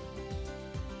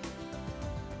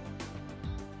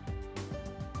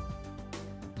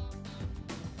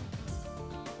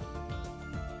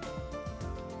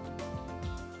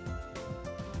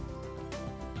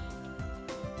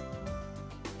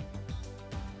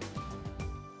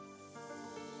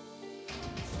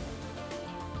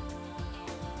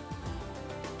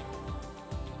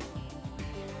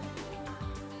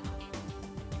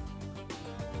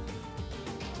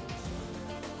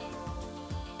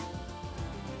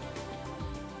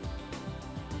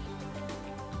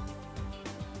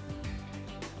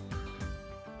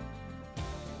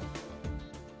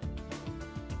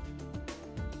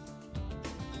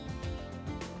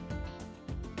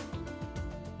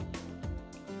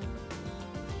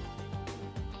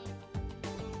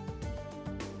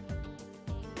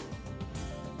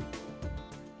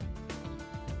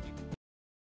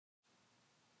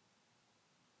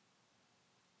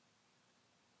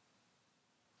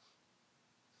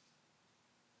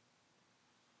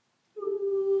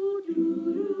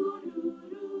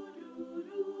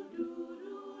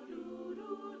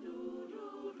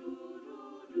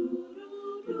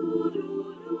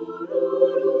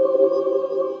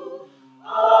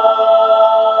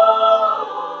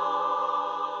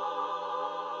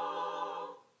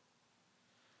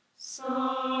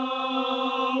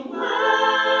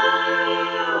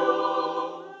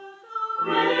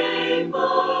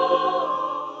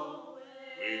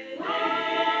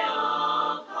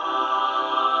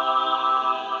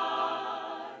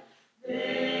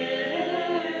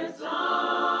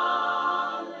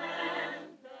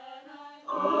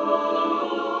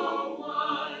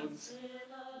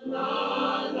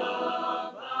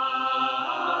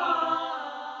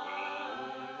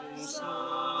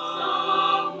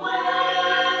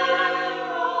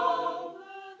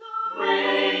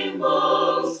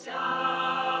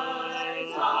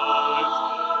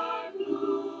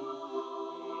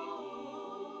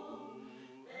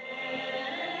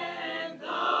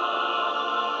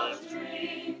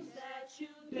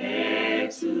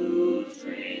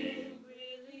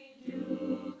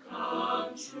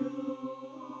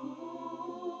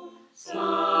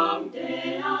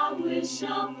 Someday I wish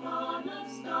upon a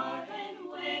star and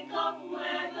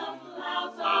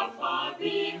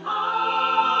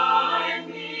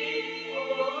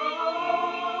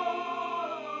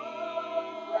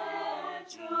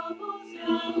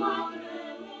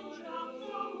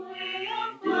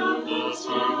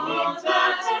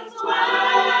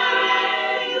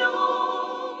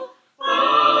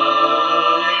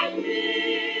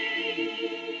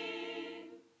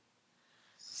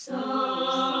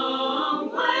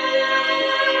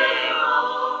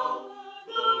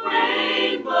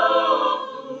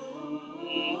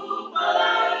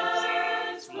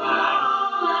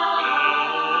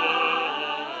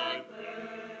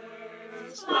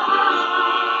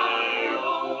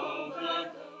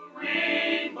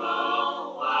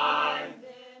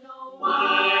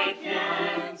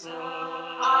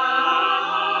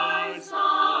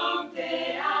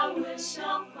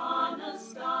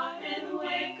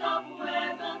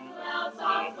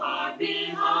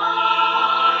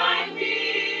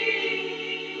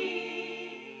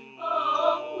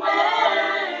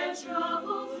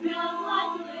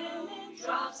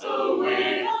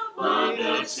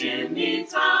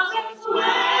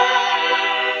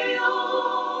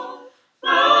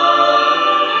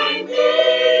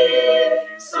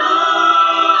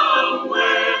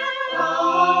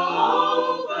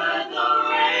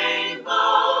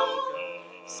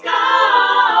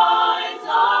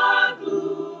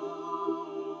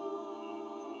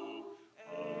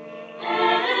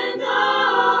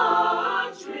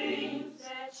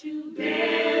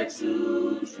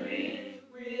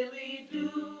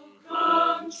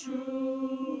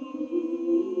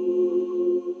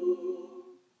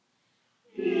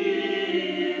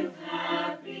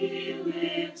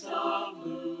so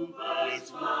bluebirds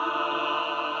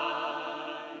fly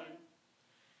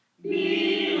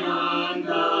beyond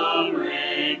the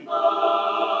rainbow.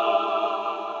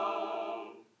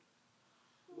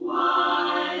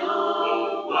 Why,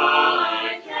 oh,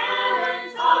 why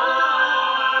can't I?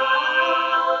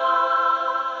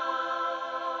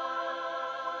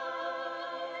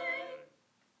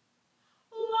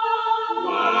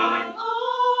 Why,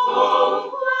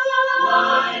 oh,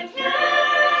 why can't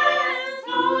I?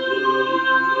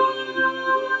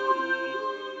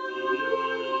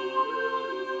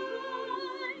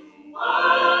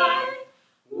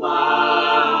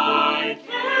 Why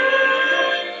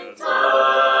can't I?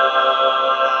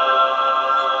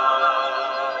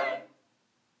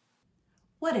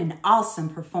 What an awesome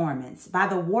performance by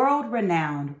the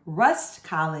world-renowned Rust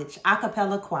College a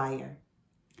cappella choir.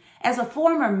 As a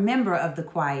former member of the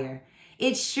choir,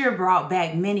 it sure brought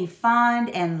back many fond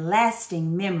and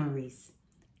lasting memories.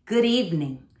 Good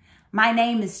evening. My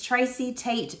name is Tracy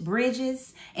Tate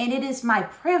Bridges, and it is my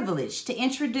privilege to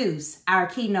introduce our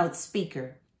keynote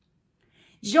speaker.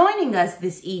 Joining us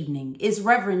this evening is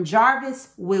Reverend Jarvis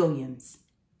Williams.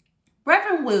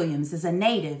 Reverend Williams is a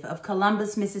native of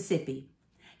Columbus, Mississippi.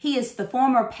 He is the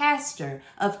former pastor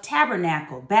of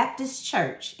Tabernacle Baptist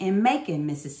Church in Macon,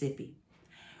 Mississippi.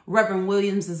 Reverend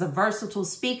Williams is a versatile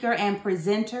speaker and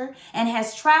presenter and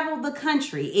has traveled the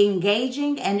country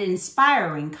engaging and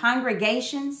inspiring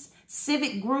congregations,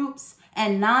 civic groups,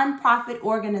 and nonprofit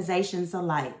organizations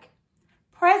alike.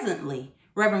 Presently,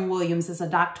 Reverend Williams is a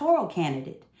doctoral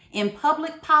candidate in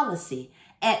public policy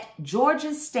at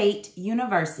Georgia State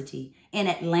University in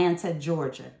Atlanta,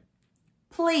 Georgia.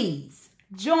 Please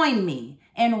join me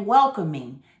in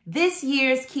welcoming this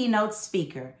year's keynote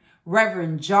speaker,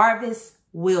 Reverend Jarvis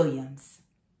Williams.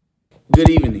 Good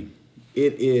evening.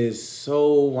 It is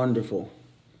so wonderful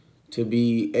to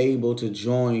be able to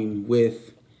join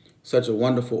with such a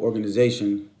wonderful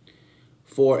organization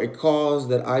for a cause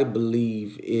that I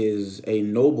believe is a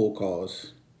noble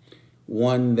cause,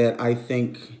 one that I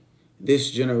think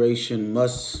this generation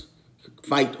must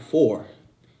fight for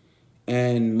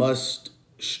and must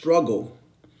struggle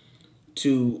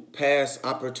to pass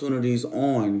opportunities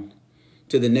on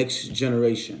to the next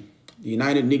generation. The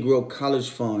United Negro College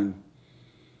Fund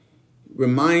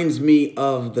reminds me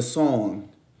of the song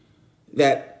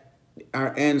that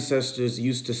our ancestors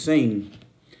used to sing.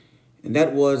 And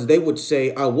that was, they would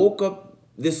say, I woke up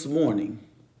this morning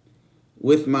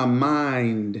with my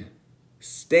mind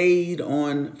stayed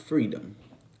on freedom.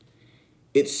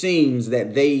 It seems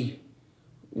that they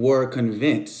were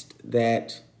convinced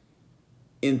that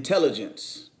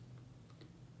intelligence,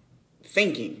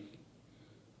 thinking,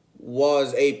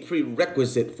 was a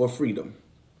prerequisite for freedom.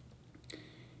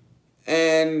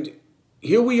 And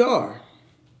here we are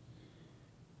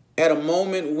at a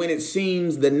moment when it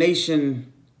seems the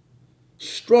nation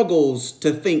struggles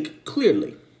to think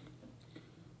clearly,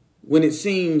 when it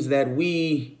seems that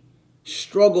we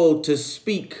struggle to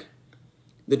speak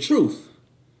the truth,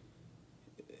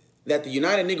 that the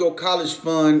United Negro College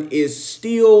Fund is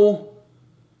still,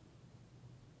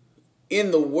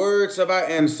 in the words of our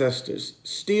ancestors,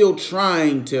 still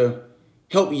trying to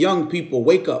help young people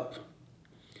wake up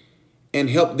and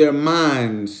help their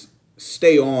minds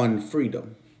stay on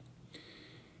freedom.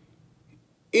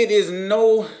 It is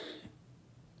no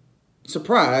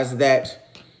surprise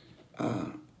that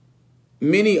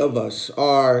many of us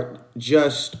are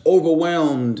just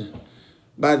overwhelmed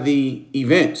by the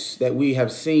events that we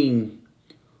have seen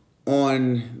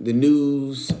on the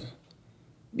news,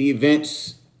 the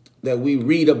events that we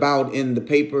read about in the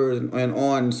paper and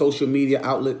on social media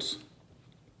outlets.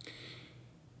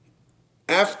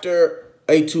 After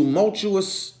a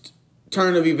tumultuous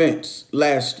turn of events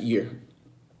last year,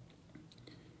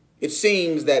 it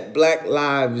seems that Black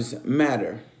Lives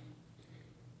Matter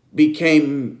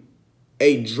became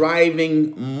a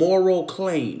driving moral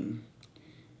claim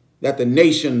that the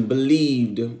nation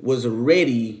believed was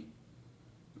ready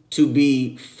to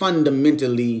be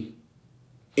fundamentally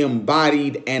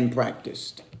embodied and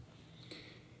practiced.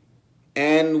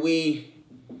 And we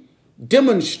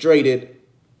demonstrated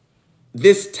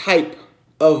this type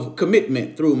of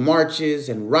commitment through marches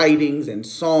and writings and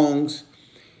songs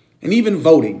and even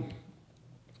voting.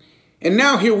 And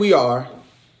now here we are,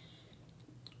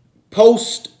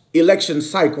 post-election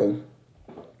cycle,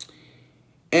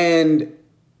 and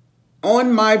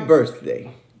on my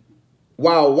birthday,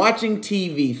 while watching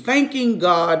TV, thanking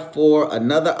God for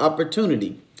another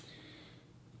opportunity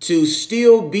to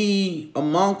still be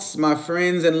amongst my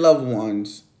friends and loved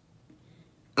ones,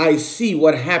 I see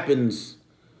what happens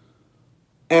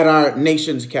at our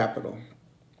nation's capital.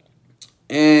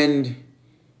 And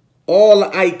all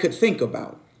I could think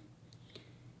about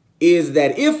is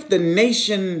that if the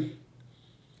nation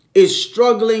is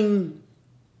struggling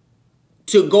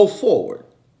to go forward,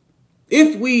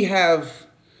 if we have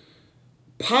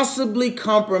possibly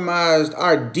compromised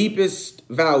our deepest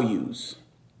values,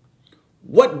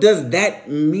 what does that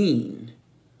mean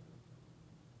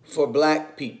for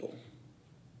Black people?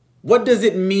 What does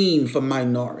it mean for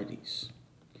minorities?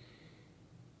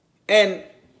 And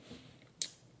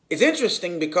it's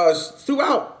interesting because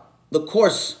throughout the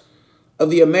course of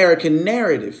the American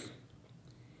narrative,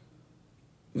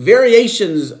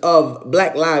 variations of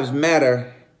Black Lives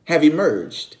Matter have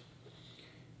emerged.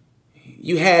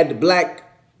 You had Black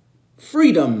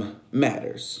freedom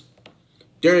matters.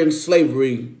 During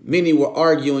slavery, many were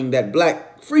arguing that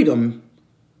Black freedom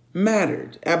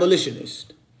mattered.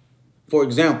 Abolitionists, for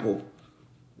example,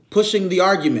 pushing the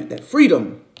argument that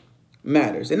freedom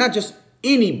matters, and not just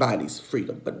anybody's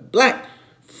freedom, but Black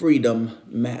freedom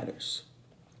matters.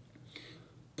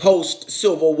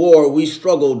 Post-Civil War, we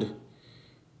struggled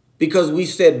because we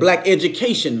said Black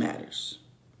education matters.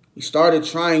 We started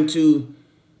trying to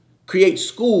create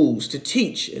schools to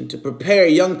teach and to prepare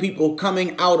young people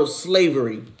coming out of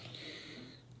slavery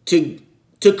to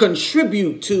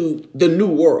contribute to the new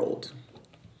world.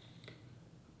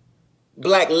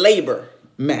 Black labor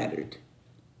mattered.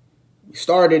 We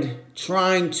started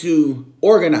trying to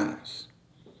organize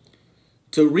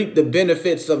to reap the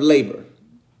benefits of labor.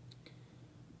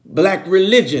 Black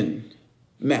religion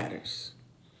matters.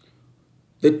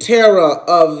 The terror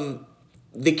of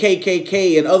the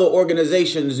KKK and other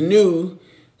organizations knew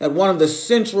that one of the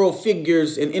central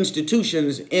figures and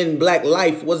institutions in Black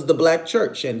life was the Black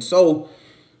church. And so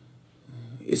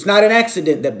it's not an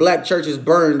accident that Black churches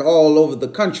burned all over the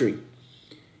country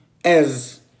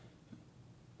as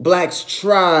Blacks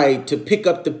tried to pick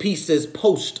up the pieces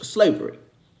post-slavery.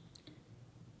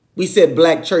 We said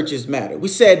Black churches matter. We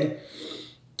said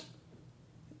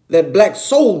that Black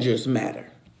soldiers matter.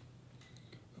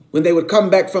 When they would come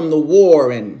back from the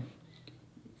war and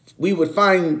we would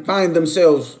find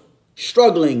themselves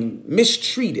struggling,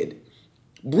 mistreated,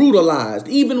 brutalized,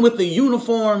 even with the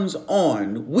uniforms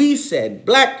on, we said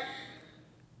Black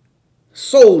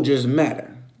soldiers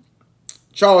matter.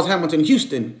 Charles Hamilton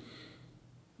Houston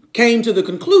came to the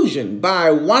conclusion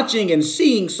by watching and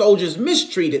seeing soldiers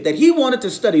mistreated that he wanted to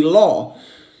study law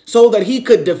so that he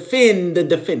could defend the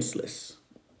defenseless.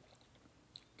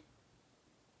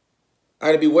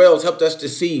 Ida B. Wells helped us to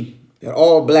see that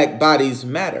all Black bodies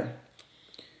matter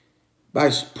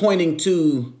by pointing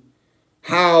to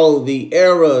how the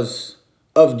eras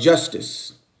of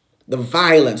justice, the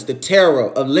violence, the terror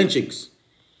of lynchings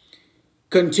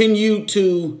continue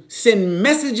to send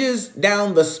messages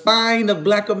down the spine of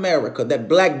Black America that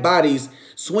Black bodies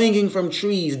swinging from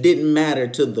trees didn't matter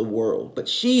to the world. But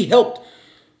she helped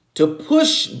to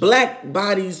push Black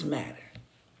bodies matter.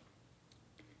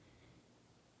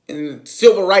 In the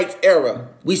civil rights era,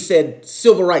 we said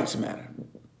civil rights matter.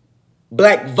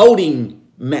 Black voting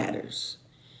matters.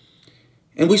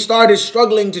 And we started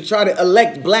struggling to try to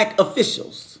elect Black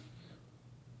officials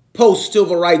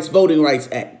post-Civil Rights Voting Rights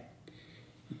Act.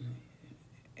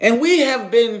 And we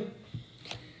have been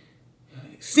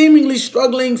seemingly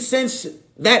struggling since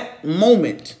that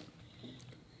moment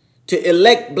to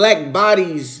elect Black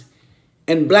bodies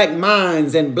and Black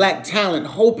minds and Black talent,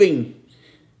 hoping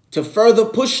to further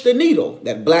push the needle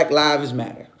that Black lives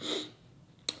matter.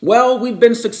 Well, we've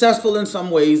been successful in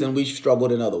some ways and we've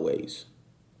struggled in other ways.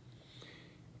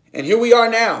 And here we are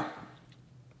now.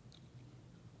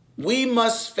 We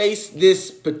must face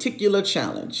this particular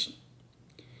challenge.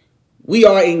 We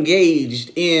are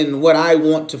engaged in what I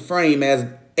want to frame as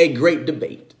a great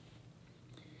debate.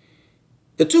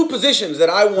 The two positions that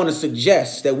I want to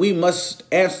suggest that we must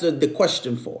answer the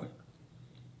question for.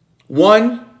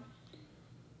 One,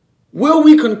 will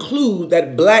we conclude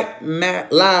that Black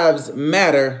lives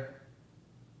matter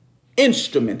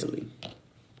instrumentally?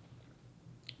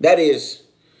 That is,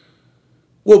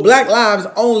 will Black lives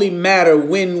only matter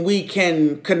when we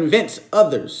can convince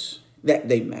others that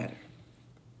they matter?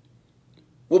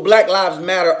 Will Black lives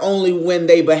matter only when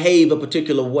they behave a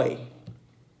particular way?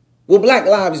 Will Black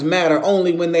lives matter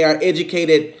only when they are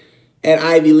educated at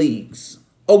Ivy Leagues?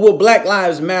 Or will Black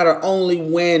lives matter only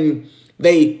when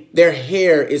their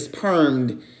hair is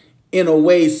permed in a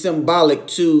way symbolic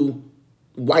to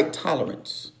white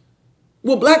tolerance?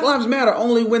 Will Black lives matter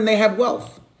only when they have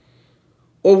wealth?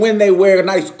 Or when they wear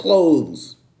nice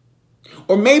clothes?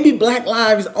 Or maybe Black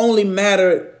lives only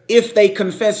matter if they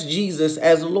confess Jesus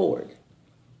as Lord?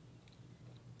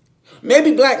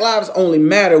 Maybe Black lives only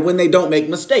matter when they don't make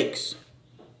mistakes.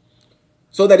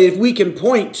 So that if we can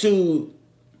point to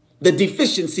the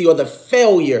deficiency or the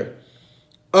failure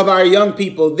of our young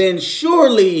people, then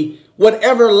surely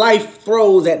whatever life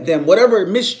throws at them, whatever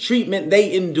mistreatment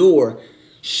they endure,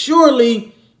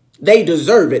 surely they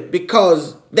deserve it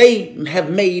because they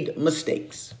have made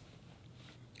mistakes.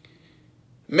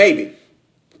 Maybe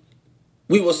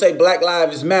we will say Black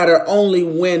Lives Matter only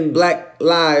when Black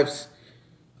lives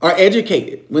are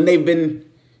educated, when they've been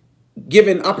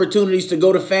given opportunities to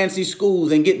go to fancy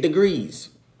schools and get degrees.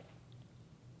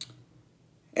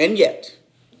 And yet,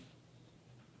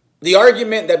 the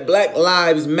argument that Black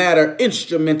lives matter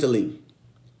instrumentally,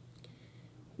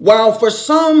 while for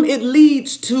some it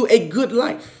leads to a good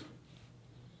life,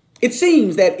 it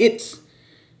seems that it's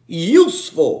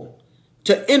useful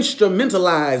to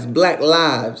instrumentalize Black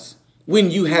lives when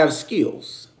you have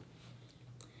skills.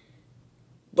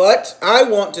 But I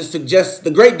want to suggest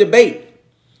the great debate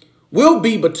will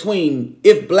be between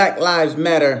if Black lives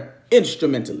matter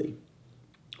instrumentally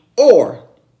or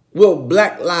will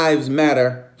Black lives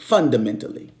matter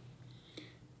fundamentally.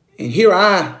 And here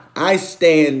I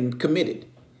stand committed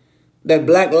that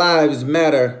Black lives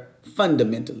matter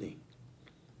fundamentally,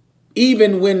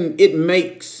 even when it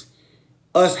makes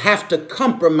us have to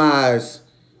compromise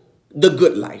the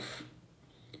good life.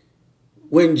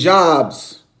 When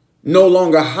jobs no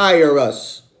longer hire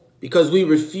us because we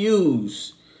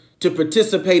refuse to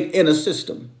participate in a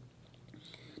system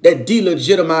that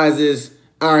delegitimizes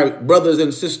our brothers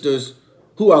and sisters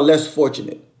who are less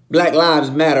fortunate. Black lives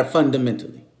matter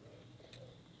fundamentally.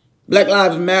 Black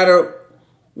lives matter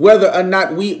whether or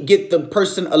not we get the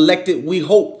person elected we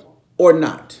hope or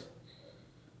not.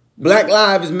 Black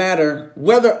lives matter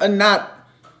whether or not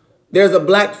there's a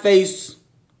black face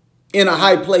in a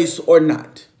high place or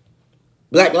not.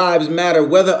 Black lives matter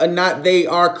whether or not they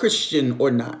are Christian or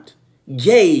not,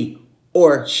 gay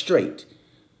or straight,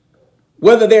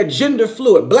 whether they're gender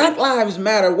fluid. Black lives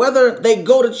matter whether they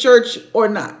go to church or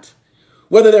not,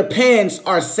 whether their pants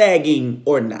are sagging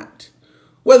or not,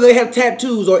 whether they have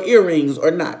tattoos or earrings or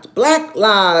not. Black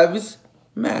lives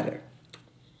matter.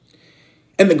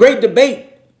 And the great debate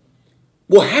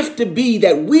will have to be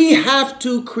that we have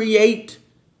to create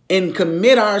and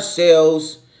commit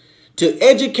ourselves to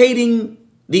educating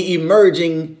the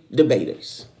emerging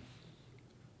debaters.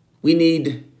 We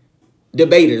need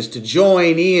debaters to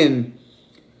join in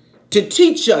to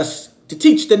teach us, to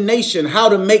teach the nation how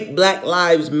to make Black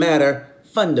lives matter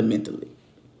fundamentally.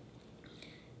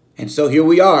 And so here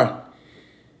we are.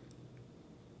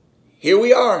 Here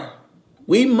we are.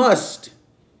 We must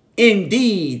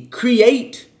indeed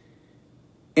create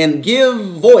and give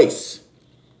voice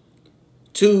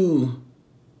to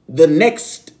the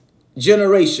next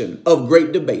generation of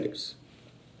great debaters.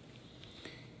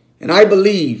 And I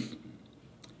believe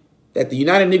that the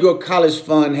United Negro College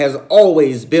Fund has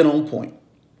always been on point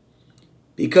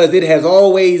because it has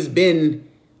always been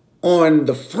on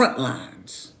the front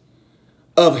lines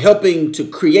of helping to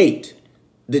create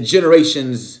the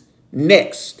generation's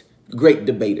next great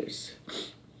debaters.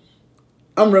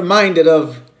 I'm reminded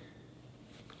of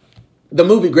the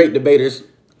movie Great Debaters.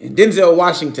 Denzel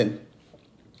Washington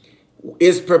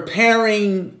is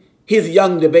preparing his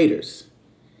young debaters,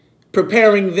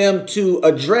 preparing them to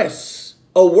address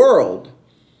a world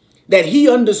that he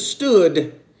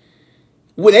understood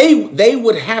they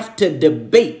would have to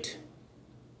debate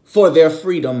for their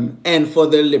freedom and for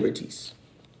their liberties.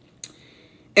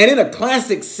 And in a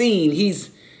classic scene, he's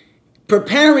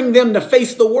preparing them to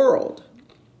face the world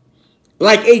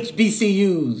like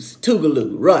HBCUs,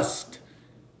 Tougaloo, Rust,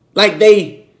 like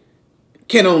they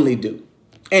can only do.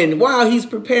 And while he's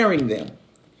preparing them,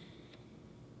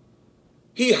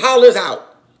 he hollers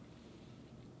out,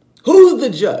 "Who's the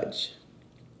judge?"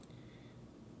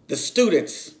 The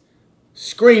students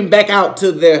scream back out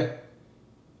to their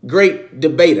great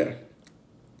debater,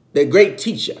 their great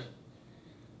teacher.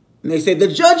 And they say, "The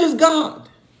judge is God."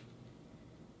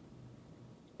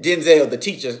 Denzel, the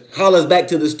teacher, hollers back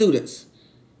to the students,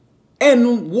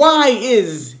 "And why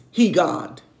is he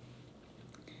God?"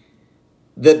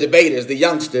 The debaters, the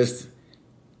youngsters,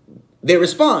 they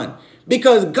respond,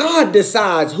 "Because God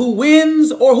decides who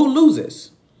wins or who loses,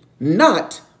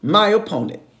 not my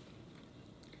opponent."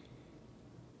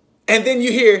 And then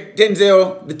you hear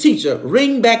Denzel, the teacher,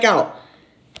 ring back out,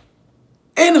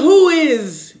 "And who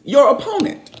is your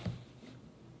opponent?"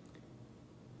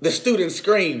 The students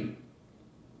scream,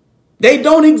 "They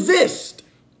don't exist."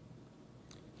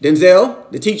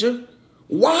 Denzel, the teacher,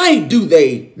 "Why do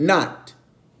they not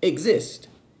exist?"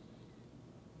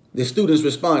 The students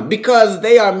respond, "Because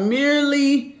they are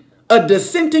merely a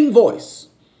dissenting voice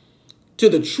to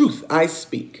the truth I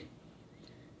speak."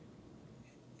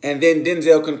 And then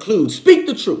Denzel concludes, "Speak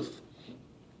the truth.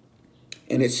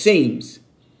 And it seems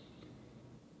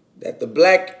that the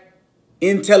black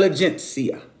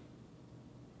intelligentsia,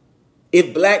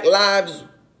 if black lives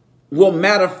will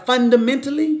matter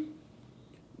fundamentally,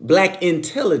 black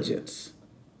intelligence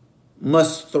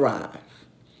must thrive.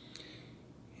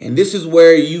 And this is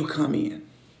where you come in.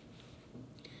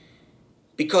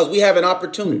 Because we have an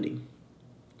opportunity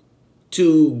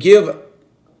to give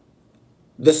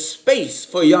the space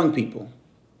for young people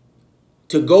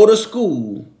to go to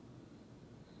school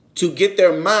to get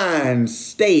their minds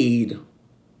stayed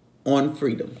on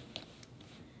freedom.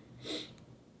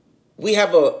 We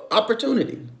have an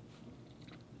opportunity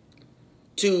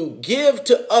to give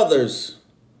to others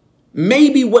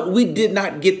maybe what we did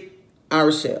not get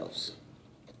ourselves.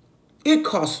 It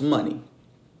costs money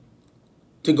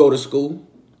to go to school.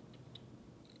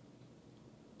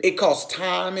 It costs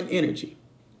time and energy.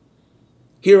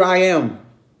 Here I am.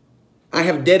 I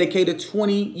have dedicated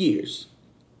 20 years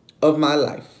of my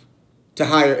life to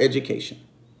higher education.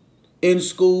 In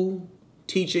school,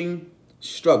 teaching,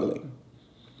 struggling.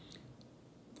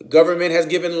 The government has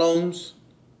given loans.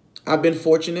 I've been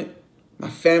fortunate. My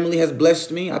family has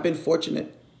blessed me. I've been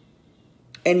fortunate.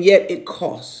 And yet it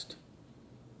cost.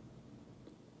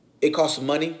 It costs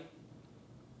money.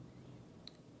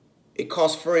 It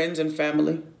costs friends and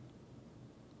family.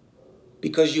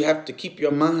 Because you have to keep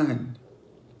your mind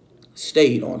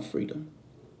stayed on freedom.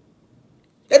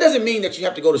 That doesn't mean that you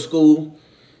have to go to school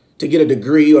to get a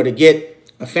degree or to get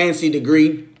a fancy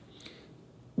degree.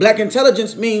 Black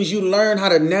intelligence means you learn how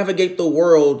to navigate the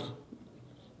world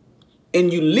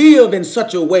and you live in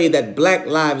such a way that black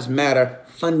lives matter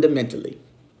fundamentally.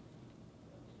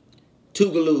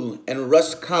 Tougaloo and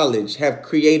Russ College have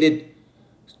created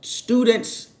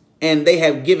students and they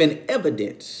have given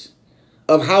evidence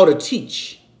of how to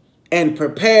teach and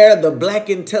prepare the black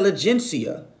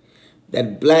intelligentsia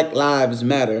that black lives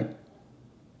matter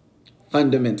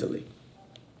fundamentally.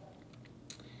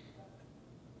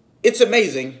 It's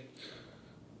amazing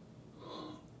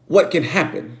what can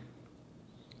happen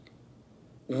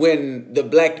when the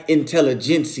black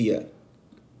intelligentsia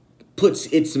puts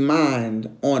its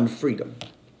mind on freedom.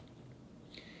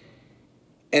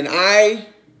 And I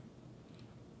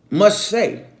must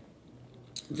say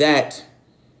that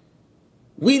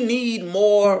we need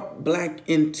more black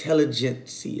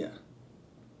intelligentsia.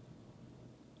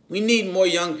 We need more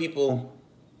young people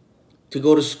to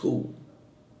go to school,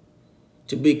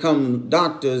 to become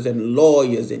doctors and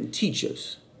lawyers and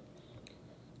teachers,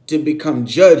 to become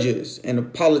judges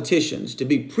and politicians, to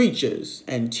be preachers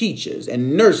and teachers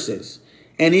and nurses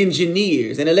and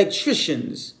engineers and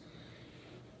electricians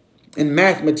and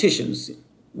mathematicians.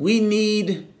 We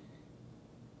need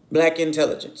black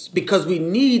intelligence because we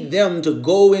need them to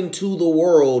go into the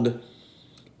world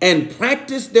and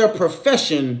practice their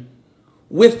profession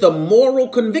with the moral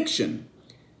conviction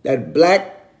that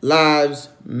black lives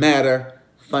matter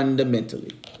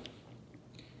fundamentally.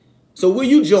 So will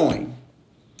you join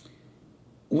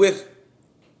with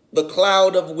the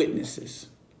cloud of witnesses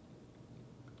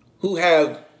who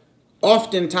have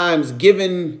oftentimes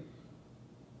given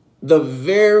the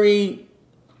very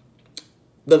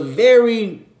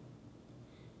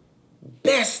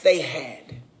best they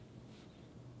had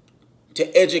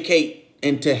to educate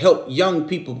and to help young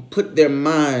people put their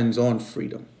minds on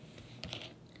freedom?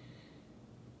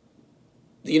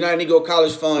 The United Negro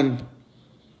College Fund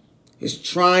is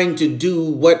trying to do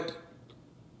what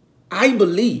I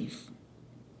believe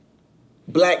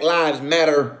Black Lives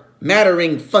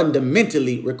mattering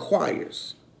fundamentally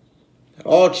requires. That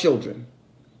all children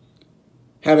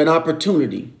have an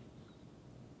opportunity,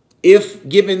 if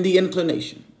given the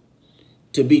inclination,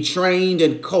 to be trained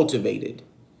and cultivated,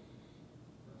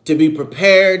 to be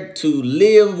prepared to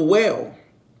live well.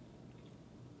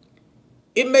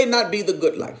 It may not be the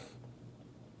good life,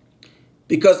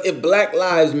 because if Black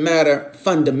Lives matter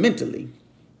fundamentally,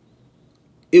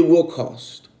 it will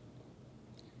cost.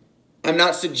 I'm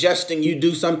not suggesting you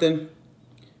do something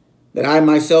that I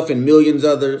myself and millions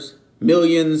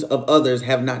of others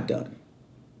have not done.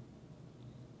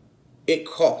 It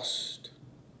cost,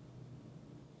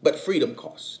 but freedom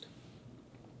cost.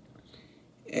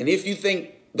 And if you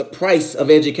think the price of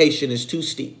education is too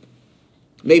steep,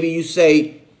 maybe you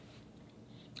say,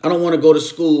 I don't want to go to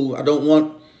school. I don't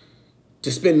want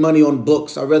to spend money on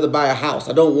books. I'd rather buy a house.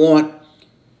 I don't want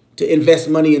to invest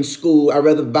money in school. I'd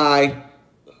rather buy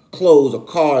clothes or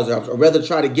cars, or I'd rather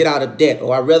try to get out of debt,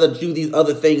 or I'd rather do these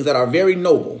other things that are very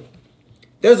noble.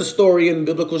 There's a story in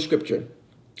biblical scripture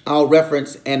I'll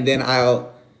reference and then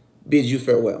I'll bid you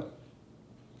farewell,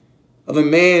 of a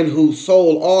man who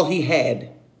sold all he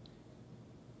had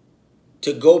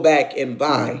to go back and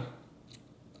buy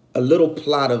a little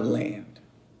plot of land.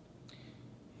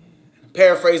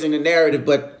 Paraphrasing the narrative,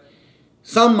 but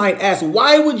some might ask,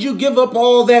 why would you give up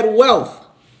all that wealth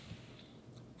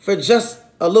for just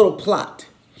a little plot?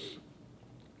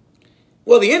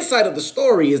 Well, the insight of the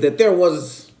story is that there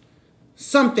was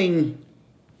something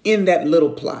in that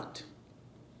little plot.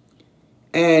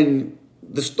 And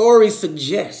the story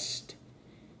suggests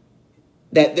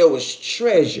that there was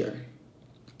treasure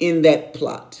in that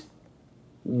plot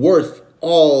worth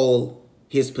all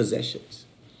his possessions.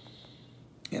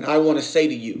 And I want to say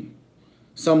to you,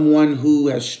 someone who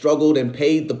has struggled and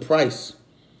paid the price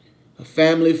of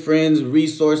family, friends,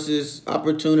 resources,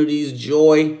 opportunities,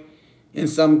 joy, in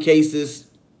some cases,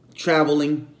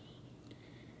 traveling,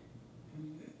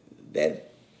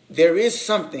 that there is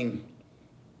something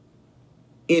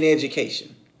in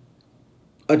education,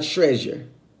 a treasure.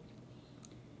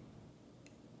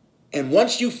 And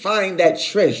once you find that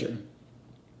treasure,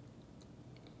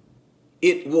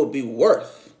 it will be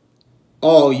worth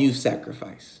all you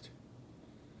sacrificed.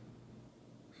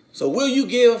 So will you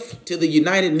give to the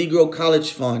United Negro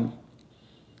College Fund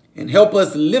and help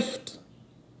us lift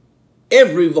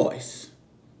every voice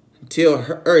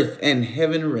until earth and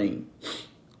heaven ring?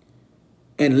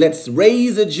 And let's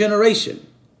raise a generation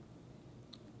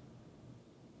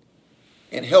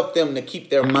and help them to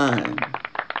keep their mind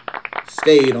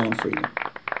stayed on freedom.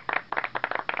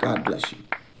 God bless you.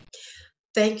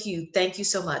 Thank you. Thank you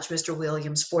so much, Mr.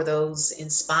 Williams, for those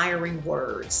inspiring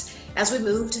words. As we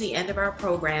move to the end of our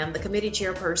program, the committee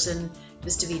chairperson,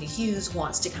 Ms. Davita Hughes,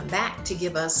 wants to come back to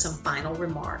give us some final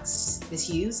remarks. Ms.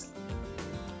 Hughes?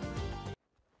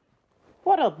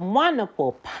 What a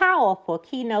wonderful, powerful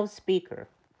keynote speaker.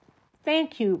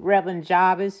 Thank you, Reverend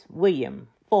Jarvis Williams,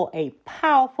 for a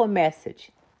powerful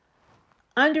message.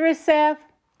 Andrea Seth,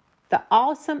 the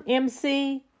awesome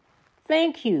MC,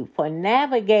 thank you for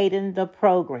navigating the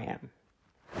program.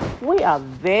 We are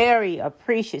very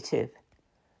appreciative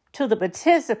to the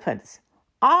participants.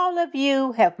 All of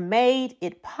you have made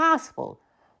it possible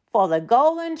for the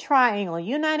Golden Triangle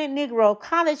United Negro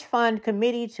College Fund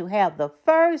Committee to have the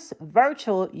first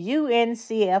virtual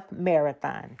UNCF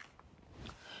Marathon.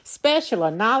 Special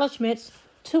acknowledgments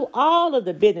to all of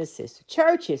the businesses,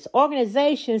 churches,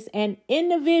 organizations, and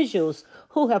individuals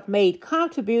who have made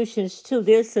contributions to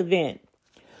this event.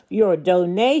 Your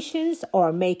donations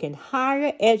are making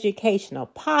higher education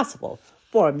possible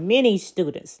for many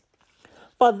students.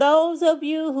 For those of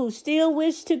you who still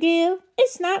wish to give,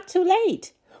 it's not too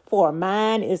late. For a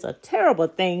mind is a terrible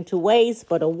thing to waste,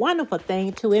 but a wonderful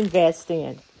thing to invest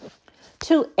in.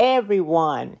 To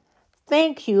everyone,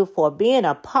 thank you for being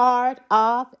a part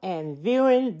of and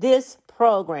viewing this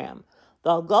program.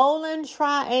 The Golden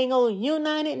Triangle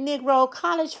United Negro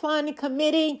College Fund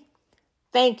Committee,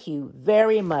 thank you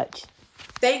very much.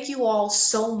 Thank you all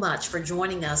so much for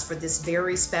joining us for this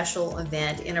very special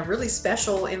event in a really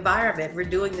special environment. We're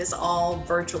doing this all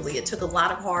virtually. It took a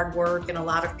lot of hard work and a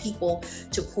lot of people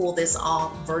to pull this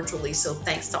off virtually. So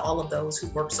thanks to all of those who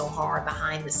worked so hard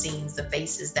behind the scenes, the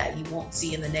faces that you won't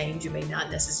see in the names you may not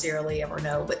necessarily ever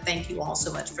know. But thank you all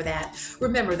so much for that.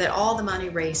 Remember that all the money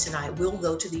raised tonight will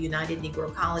go to the United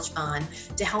Negro College Fund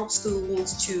to help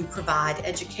schools to provide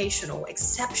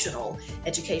exceptional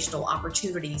educational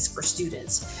opportunities for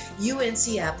students.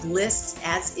 UNCF lists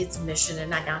as its mission,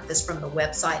 and I got this from the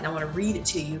website and I want to read it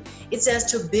to you. It says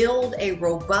to build a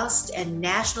robust and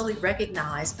nationally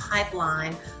recognized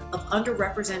pipeline of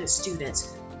underrepresented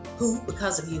students who,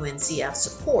 because of UNCF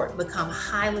support, become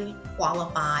highly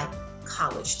qualified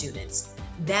college students.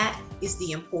 That is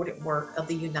the important work of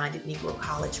the United Negro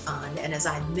College Fund. And as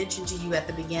I mentioned to you at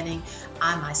the beginning,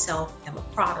 I myself am a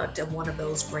product of one of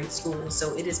those great schools.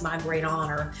 So it is my great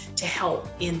honor to help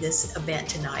in this event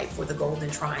tonight for the Golden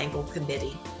Triangle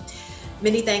Committee.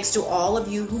 Many thanks to all of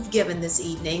you who've given this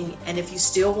evening. And if you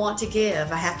still want to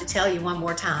give, I have to tell you one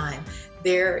more time,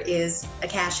 there is a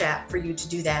Cash App for you to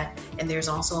do that. And there's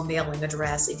also a mailing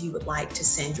address if you would like to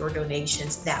send your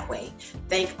donations that way.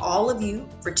 Thank all of you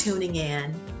for tuning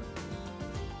in.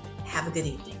 Have a good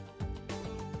evening.